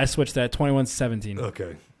 hold on. I switched that. 21-17.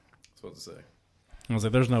 Okay. That's what to say. I was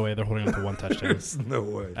like, "There's no way they're holding on to one touchdown." There's no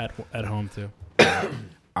way. At home too.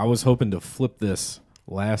 I was hoping to flip this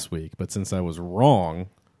last week, but since I was wrong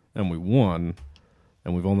and we won,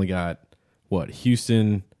 and we've only got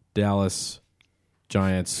Houston, Dallas,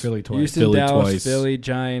 Giants, Philly twice. Houston, Philly Dallas, twice. Philly,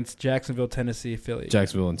 Giants, Jacksonville, Tennessee, Philly.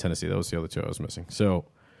 Jacksonville and Tennessee. That was the other two I was missing. So,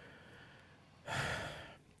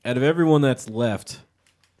 out of everyone that's left,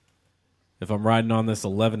 if I'm riding on this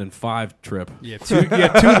 11-5 trip, You have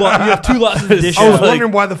two losses to dish I was out.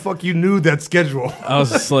 wondering why the fuck you knew that schedule. I was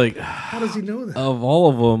just like, How does he know that? of all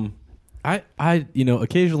of them, I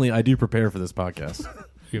occasionally I do prepare for this podcast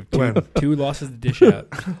You When? have two losses to dish out.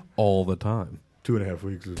 all the time 2.5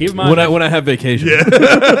 weeks. Keep in mind, when I have vacation.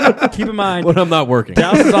 keep in mind, When I'm not working.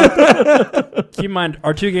 Dallas is on. Keep in mind,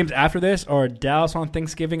 our 2 games after this are Dallas on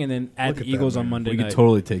Thanksgiving and then at Look the at that, Eagles on man. Monday We night. could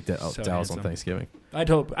totally take that So Dallas on handsome. Thanksgiving.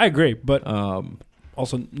 I agree, but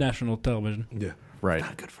also national television Yeah. Right.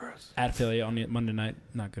 Not good for us. at Philly on Monday night,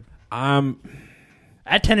 not good. I'm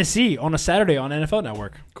At Tennessee on a Saturday on NFL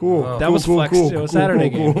Network. Cool. That Cool, was cool, flexed. cool, It was cool, Saturday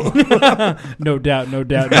cool, game. cool. No doubt.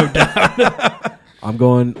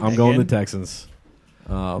 going the Again? Texans.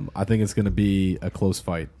 I think it's going to be a close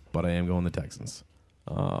fight, but I am going the Texans.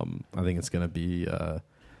 I think it's going to be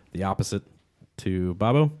the opposite to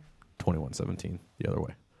Bobo, 21-17, the other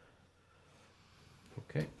way.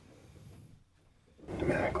 Okay.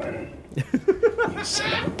 Macklin. You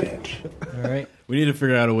son of a bitch. All right. We need to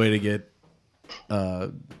figure out a way to get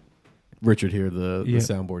Richard here, the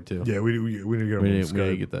soundboard, too. Yeah, we need to get him We on need to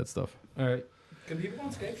Skype. get that stuff. All right. Can people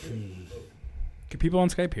on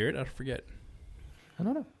Skype hear it? I forget. I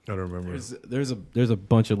don't know. I don't remember. There's a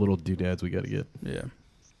bunch of little doodads we got to get. Yeah.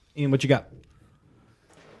 Ian, what you got?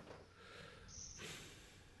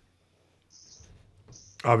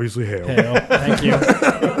 Obviously, Hale. Hale. Thank you.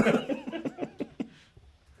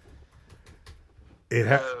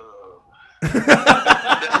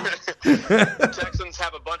 The Texans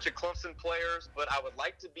have a bunch of Clemson players, but I would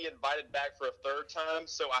like to be invited back for a third time,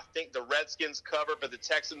 so I think the Redskins cover, but the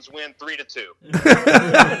Texans win 3-2.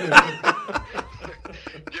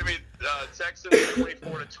 Give me Texans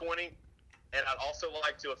 24-20, and I'd also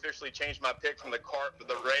like to officially change my pick from the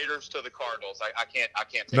Raiders to the Cardinals. I can't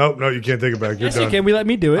take No, you can't take it back. You're Yes, done. you can. We let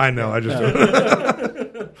me do it. I know. I just.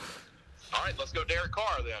 All right, let's go Derek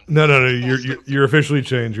Carr then. No. You're officially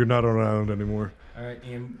changed. You're not on an island anymore. All right,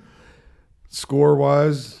 Ian. Score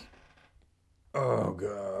wise, oh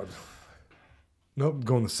god. Nope,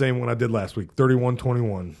 going the same one I did last week.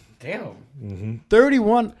 31-21. Damn.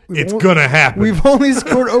 31. It's gonna happen. We've only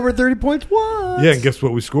scored over 30 points once. Yeah, and guess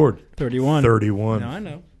what we scored? 31. 31. No, I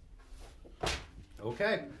know.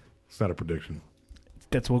 Okay. It's not a prediction.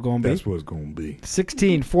 That's what it's going to be. That's what it's going to be.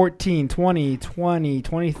 16, 14, 20, 20,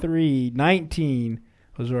 23, 19.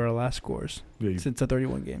 Those were our last scores since the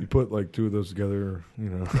 31 game. You put like 2 of those together,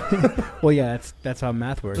 Well, yeah, that's how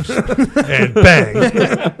math works. and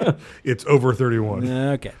bang, it's over 31.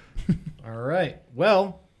 Okay. All right.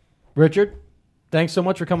 Well, Richard, thanks so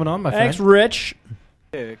much for coming on, my Thanks, friend. Rich.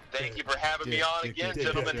 Thank you for having me on again,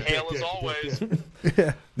 gentlemen. Hail as always.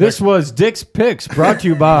 This was Dick's Picks, brought to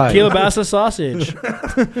you by Kielbasa sausage.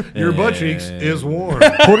 Your butt cheeks is warm.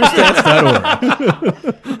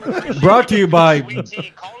 Porterstats.org. Brought to you by Sweet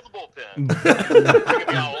tea, call to the bullpen. Bring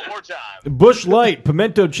me out one more time. Bush Light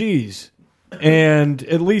Pimento Cheese and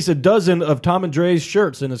at least a dozen of Tom and Dre's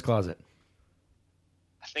shirts in his closet.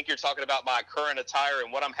 I think you're talking about my current attire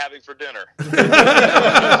and what I'm having for dinner.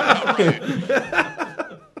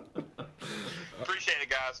 Appreciate it,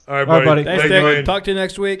 guys. All right, All right, buddy. buddy. Thanks, Thank you, Dick. man. Talk to you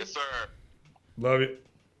next week. Yes, sir. Love you.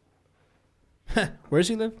 Where does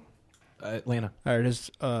he live? Atlanta. All right, his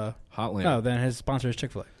Hotland. no, then his sponsor is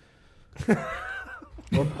Chick-fil-A.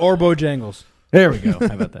 or Bojangles. There we go.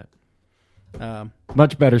 How about that?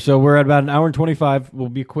 Much better. So we're at about an hour and 25. We'll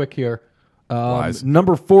be quick here. Wise.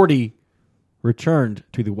 Number 40 returned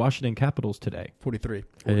to the Washington Capitals today. 43.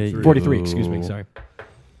 43, excuse me. Sorry.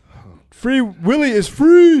 Free Willie is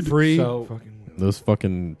freed. Free. So- Those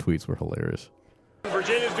fucking tweets were hilarious. The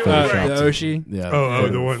Oshie. Yeah. Oh,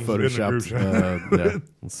 the ones in the Photoshopped. group chat. Yeah,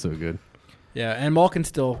 it's so good. Yeah, and Malkin's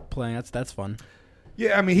still playing. That's fun.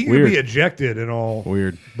 Yeah, I mean, he Weird. could be ejected and all.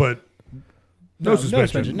 Weird. But no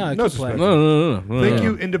suspension. No, No keep playing. suspension. No. Thank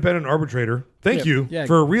you, independent arbitrator. Thank you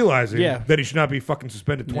for realizing that he should not be fucking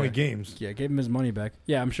suspended 20 games. Yeah, gave him his money back.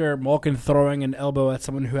 Yeah, I'm sure Malkin throwing an elbow at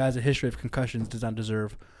someone who has a history of concussions does not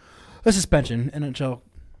deserve a suspension. NHL,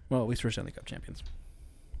 well, at least we're Stanley Cup champions.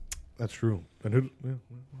 That's true. And who?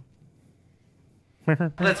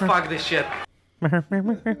 Let's fuck this shit.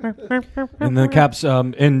 And the Caps,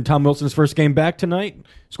 in Tom Wilson's first game back tonight,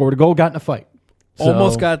 scored a goal, got in a fight.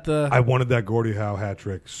 Almost got the... I wanted that Gordie Howe hat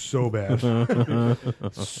trick so bad.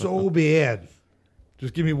 So bad.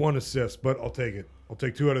 Just give me one assist, but I'll take it. I'll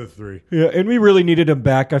take 2 out of the 3. Yeah, and we really needed him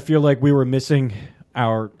back. I feel like we were missing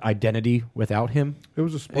our identity without him. It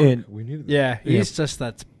was a spark. We needed that. Yeah, he's just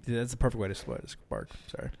that's the perfect way to spark.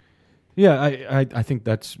 Sorry. Yeah, I think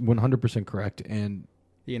that's 100% correct, and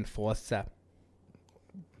he enforced that.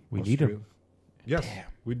 We need him. Yes,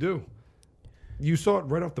 we do. You saw it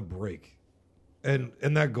right off the break, and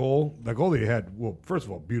that goal that he had. Well, first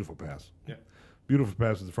of all, beautiful pass. Yeah, beautiful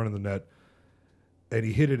pass to the front of the net, and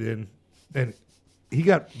he hit it in, and he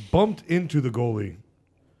got bumped into the goalie.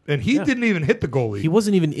 And he didn't even hit the goalie. He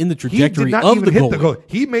wasn't even in the trajectory he did not of even the hit goalie. the goalie.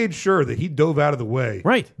 He made sure that he dove out of the way.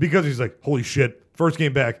 Right. Because he's like, holy shit, first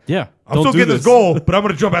game back. Yeah. I'm Don't still do getting this. this goal, but I'm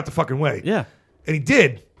going to jump out the fucking way. Yeah. And he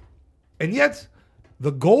did. And yet,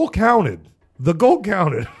 the goal counted. The goal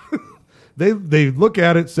counted. They look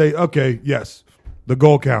at it, say, okay, yes, the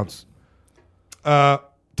goal counts. Tom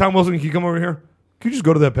Wilson, can you come over here? Can you just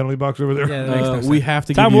go to that penalty box over there? Yeah, that makes no sense. We have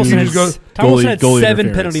to Tom give Wilson you has, Tom Wilson had goalie 7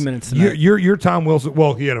 interference. penalty minutes tonight. You're Tom Wilson.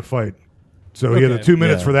 Well, he had a fight. So he had the 2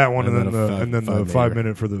 minutes for that one, and then the 5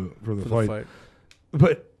 minute for the fight.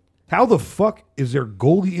 But how the fuck is there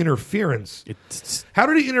goalie interference? How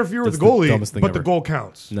did he interfere with the goalie, but the goal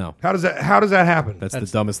counts? No. How does that happen? That's the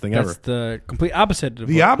dumbest thing ever. That's the complete opposite. Of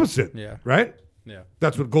The opposite. Yeah. Right? Yeah.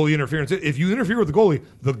 That's what goalie interference is. If you interfere with the goalie,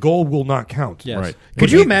 the goal will not count. Yes. Right.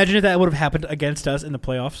 Could you imagine if that would have happened against us in the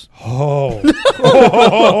playoffs? Oh.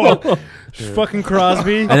 Fucking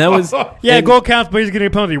Crosby. And that was goal counts, but he's getting a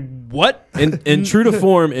penalty. What? And true to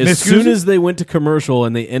form, as soon as they went to commercial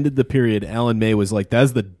and they ended the period, Alan May was like,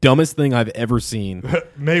 "That's the dumbest thing I've ever seen."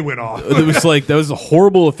 May went off. It was like that was a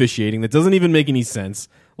horrible officiating that doesn't even make any sense.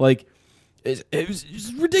 Like it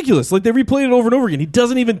was ridiculous. Like they replayed it over and over again. He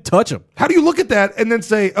doesn't even touch him. How do you look at that and then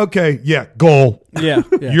say, "Okay, yeah, goal. Yeah.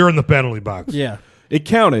 You're in the penalty box." Yeah. It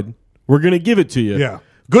counted. We're gonna give it to you. Yeah.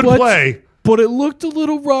 Good play. But it looked a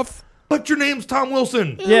little rough. But your name's Tom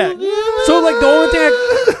Wilson. Yeah. So like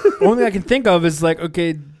the only thing I can think of is like,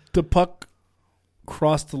 okay, the puck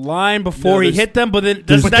crossed the line before he hit them, but then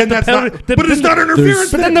But it's not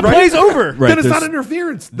interference. But then the play's over. Right, Then it's not there's-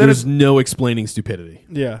 interference. Then There's no explaining stupidity.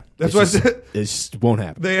 Yeah. That's It's what I just- said. It just won't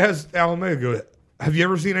happen. They asked Alan May, go, have you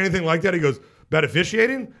ever seen anything like that? He goes, bad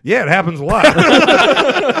officiating? Yeah, it happens a lot.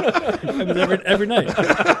 Happens every night.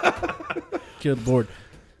 Good Lord.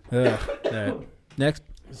 All right. Next.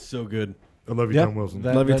 So good. I love you, Yep. Tom Wilson.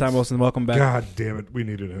 Love you, Tom Wilson. Welcome back. God damn it. We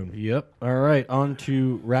needed him. Yep. All right, on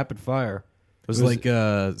to rapid fire. It was like,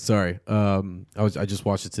 sorry, I just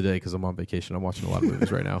watched it today because I'm on vacation. I'm watching a lot of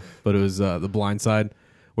movies right now. But it was The Blind Side,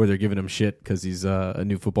 where they're giving him shit because he's a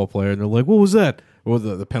new football player, and they're like, "What was that?" Well,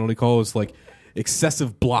 the penalty call was like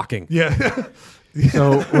excessive blocking. Yeah.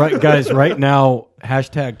 So, guys, right now,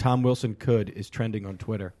 hashtag Tom Wilson could is trending on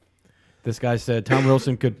Twitter. This guy said Tom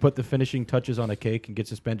Wilson could put the finishing touches on a cake and get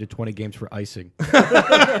suspended 20 games for icing.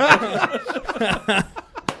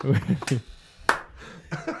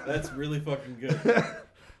 That's really fucking good.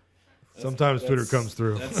 Sometimes Twitter comes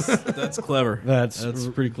through. That's clever. That's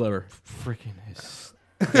pretty clever. Freaking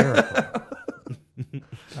hysterical.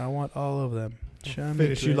 I want all of them.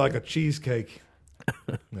 Finish you like a cheesecake.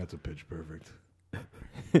 That's a pitch perfect.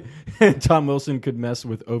 Tom Wilson could mess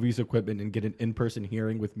with Ovi's equipment and get an in-person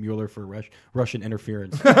hearing with Mueller for Russian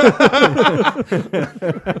interference.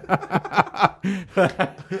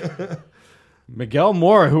 Miguel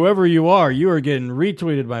Moore, whoever you are getting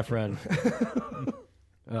retweeted, my friend.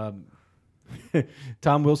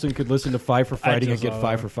 Tom Wilson could listen to Five for Fighting and get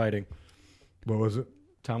 5 for fighting. What was it?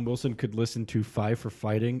 Tom Wilson could listen to 5 for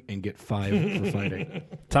Fighting and get 5 for fighting.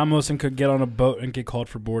 Tom Wilson could get on a boat and get called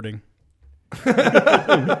for boarding.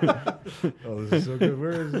 Oh, this is so good.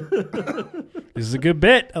 Where is it? This is a good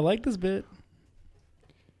bit. I like this bit.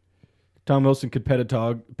 Tom Wilson could pet a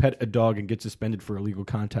dog and get suspended for illegal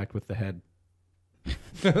contact with the head.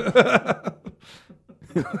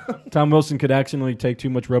 Tom Wilson could accidentally take too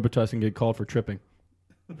much Robitussin and get called for tripping.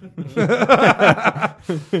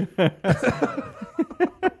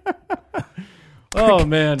 Oh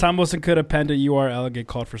man! Tom Wilson could have penned a URL and get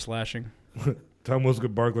called for slashing. Tom Wilson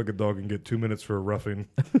could bark like a dog and get 2 minutes for a roughing.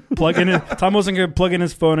 Tom Wilson could plug in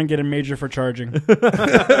his phone and get a major for charging.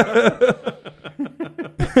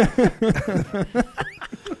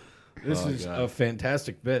 This is a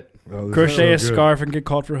fantastic bit. Crochet a scarf and get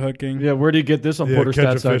called for hooking. Yeah, where do you get this on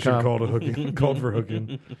PorterStats.com? Called for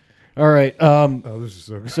hooking. All right. This is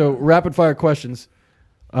so good. So rapid fire questions.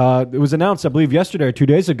 It was announced, I believe, yesterday or 2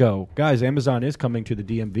 days ago. Guys, Amazon is coming to the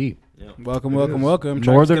DMV. Yeah. Welcome.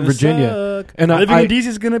 Northern Virginia. Suck. And living in DC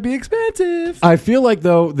is going to be expensive. I feel like,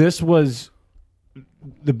 though, this was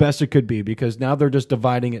the best it could be because now they're just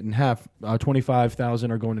dividing it in half.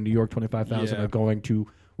 25,000 are going to New York, 25,000 are going to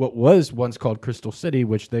what was once called Crystal City,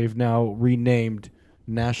 which they've now renamed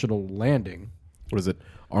National Landing. What is it?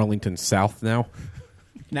 Arlington South now?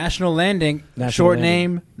 National Landing. Short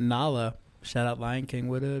name, Nala. Shout out Lion King.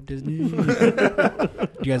 What up, Disney? Do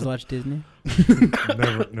you guys watch Disney?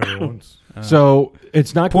 never once. So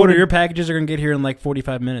it's not Porter, your packages are going to get here in like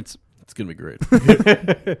 45 minutes. It's going to be great.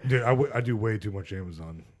 Dude, I do way too much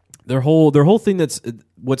Amazon. Their whole thing that's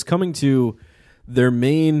what's coming to their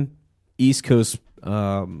main East Coast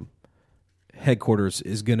headquarters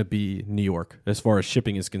is going to be New York as far as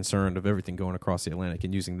shipping is concerned of everything going across the Atlantic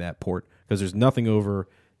and using that port because there's nothing over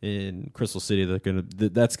in Crystal City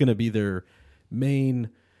that's going to be their main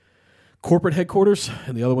corporate headquarters,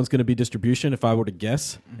 and the other one's going to be distribution, if I were to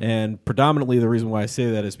guess. Mm-hmm. And predominantly the reason why I say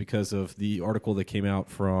that is because of the article that came out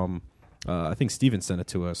from, I think Steven sent it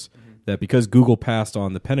to us, that because Google passed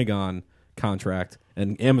on the Pentagon contract,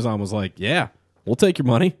 and Amazon was like, yeah, we'll take your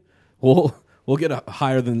money. We'll get a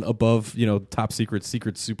higher than above, top secret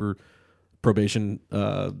super probation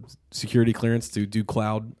security clearance to do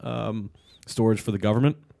cloud storage for the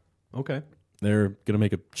government. Okay. They're going to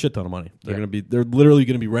make a shit ton of money. They're literally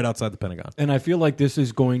going to be right outside the Pentagon. And I feel like this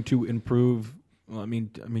is going to improve. I mean,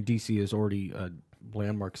 DC is already a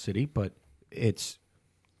landmark city, but it's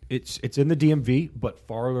in the DMV, but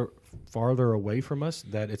farther away from us.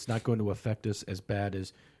 That it's not going to affect us as bad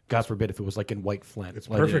as, God forbid, if it was like in White Flint. It's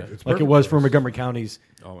perfect. It's like perfect it was for Montgomery County's.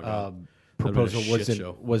 Oh my God. Proposal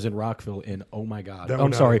was in Rockville. Oh my God!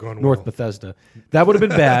 I'm sorry, North Bethesda. That would have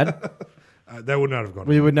been bad. That would not have gone.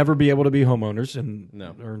 We would never be able to be homeowners in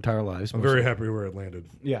our entire lives. I'm very happy where it landed.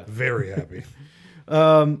 Yeah, very happy.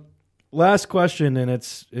 Last question, and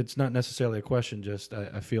it's not necessarily a question. Just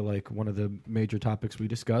I feel like one of the major topics we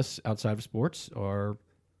discuss outside of sports are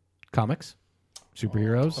comics,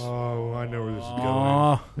 superheroes. Oh, I know where this is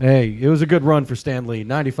going. Hey, it was a good run for Stan Lee.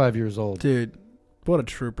 95 years old, dude. What a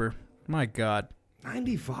trooper! My God,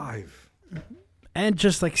 95. And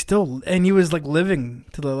just like still, and he was like living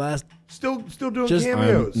to the last. Still doing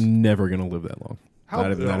cameos. I'm never gonna live that long.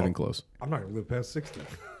 Not even close. I'm not gonna live past 60.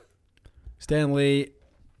 Stan Lee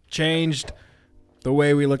changed the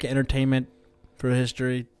way we look at entertainment for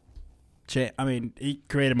history. I mean, he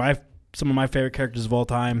created some of my favorite characters of all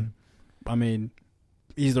time. I mean,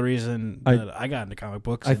 he's the reason that I got into comic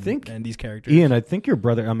books. And these characters. Ian, I think your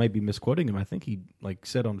brother. I might be misquoting him. I think he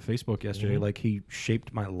said on Facebook yesterday, like he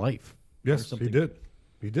shaped my life. Yes, he did.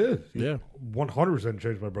 He 100%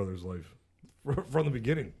 changed my brother's life from the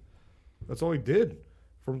beginning. That's all he did.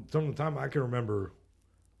 From the time I can remember,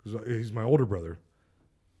 because he's my older brother.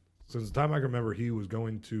 Since the time I can remember, he was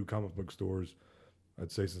going to comic book stores.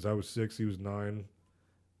 I'd say since I was 6, he was 9.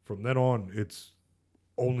 From then on, it's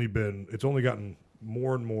only gotten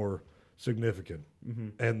more and more significant.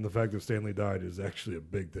 Mm-hmm. And the fact that Stan Lee died is actually a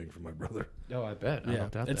big thing for my brother. Oh, I bet. Yeah,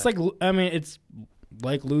 it's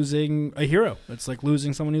like losing a hero. It's like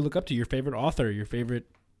losing someone you look up to, your favorite author, your favorite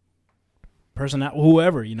person,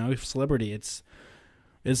 whoever, celebrity. It's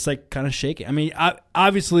like kind of shaky. I mean,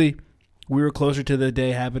 obviously, we were closer to the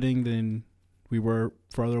day happening than we were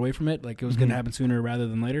farther away from it. Like, it was going to happen sooner rather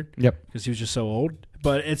than later. Yep. Because he was just so old.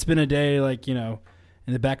 But it's been a day, like, in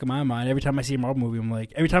the back of my mind, every time I see a Marvel movie, I'm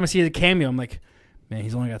like, every time I see a cameo, I'm like, man,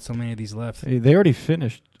 he's only got so many of these left. Hey, they already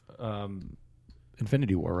finished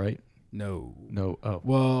Infinity War, right? No. Oh.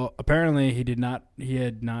 Well, apparently he did not. He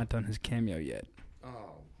had not done his cameo yet.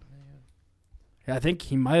 Oh man. Yeah, I think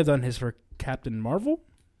he might have done his for Captain Marvel.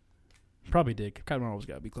 Probably did. Captain Marvel's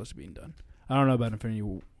got to be close to being done. I don't know about Infinity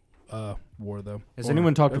War though. Has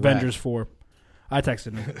anyone talked about Avengers 4? I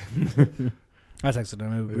texted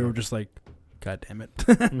him. We were just like, God damn it.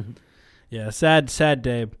 Yeah, sad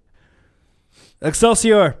day.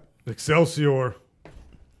 Excelsior.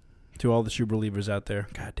 To all the true believers out there.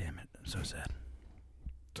 God damn it. I'm so sad.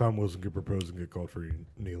 Tom Wilson could propose and get called for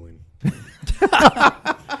kneeling.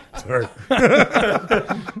 Sorry.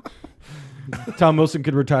 Tom Wilson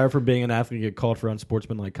could retire from being an athlete and get called for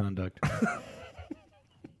unsportsmanlike conduct.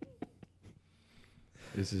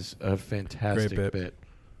 This is a fantastic bit.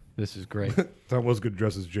 This is great. Tom was good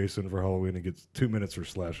dressed as Jason for Halloween and gets 2 minutes for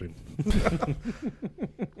slashing.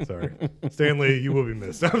 Sorry. Stanley, you will be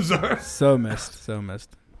missed. I'm sorry. So missed.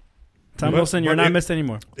 Tom Wilson, you're not missed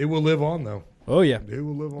anymore. It will live on, though. Oh, yeah. It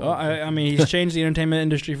will live on. Oh, I mean, he's changed the entertainment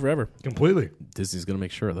industry forever. Completely. Disney's going to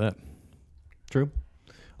make sure of that. True.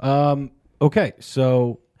 Okay,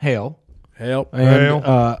 so hail. Hail. And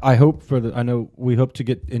I hope we hope to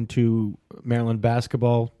get into Maryland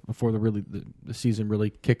basketball before the season really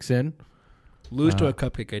kicks in. Lose to a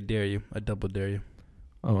cupcake, I dare you. I double dare you.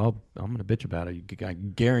 Oh, I'm going to bitch about it. I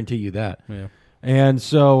guarantee you that. Yeah. And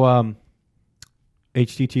so,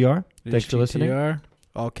 HTTR, thanks for listening.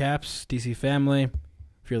 All caps, DC Family,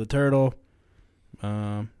 Fear the Turtle.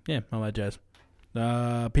 All that jazz.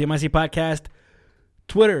 PMIC Podcast,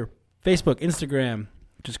 Twitter, Facebook, Instagram.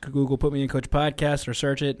 Just Google Put Me in Coach Podcast or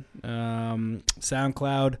search it.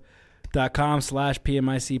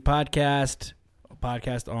 SoundCloud.com/PMIC Podcast.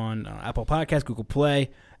 Podcast on Apple Podcast, Google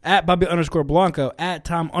Play. At Bobby_Blanco. At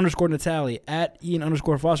Tom_Natali. At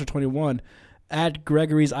Ian_Foster21. At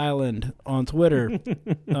Gregory's Island on Twitter.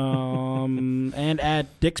 And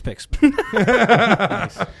at Dick's Picks.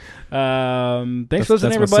 Nice. Thanks for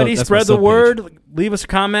listening, everybody. Spread the word. Page. Leave us a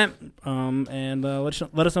comment. And let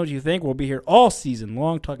us know what you think. We'll be here all season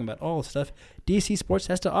long talking about all the stuff DC Sports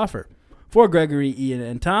has to offer. For Gregory, Ian,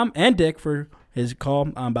 and Tom, and Dick for his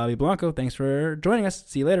call, I'm Bobby Blanco. Thanks for joining us.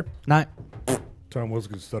 See you later. Night. Tom was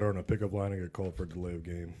going to stutter on a pickup line and get called for a delay of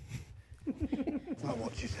game. My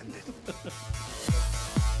watch is ended.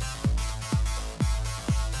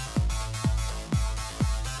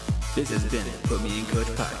 This has been Put Me in Coach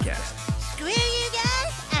Podcast. Screw you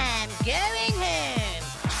guys, I'm going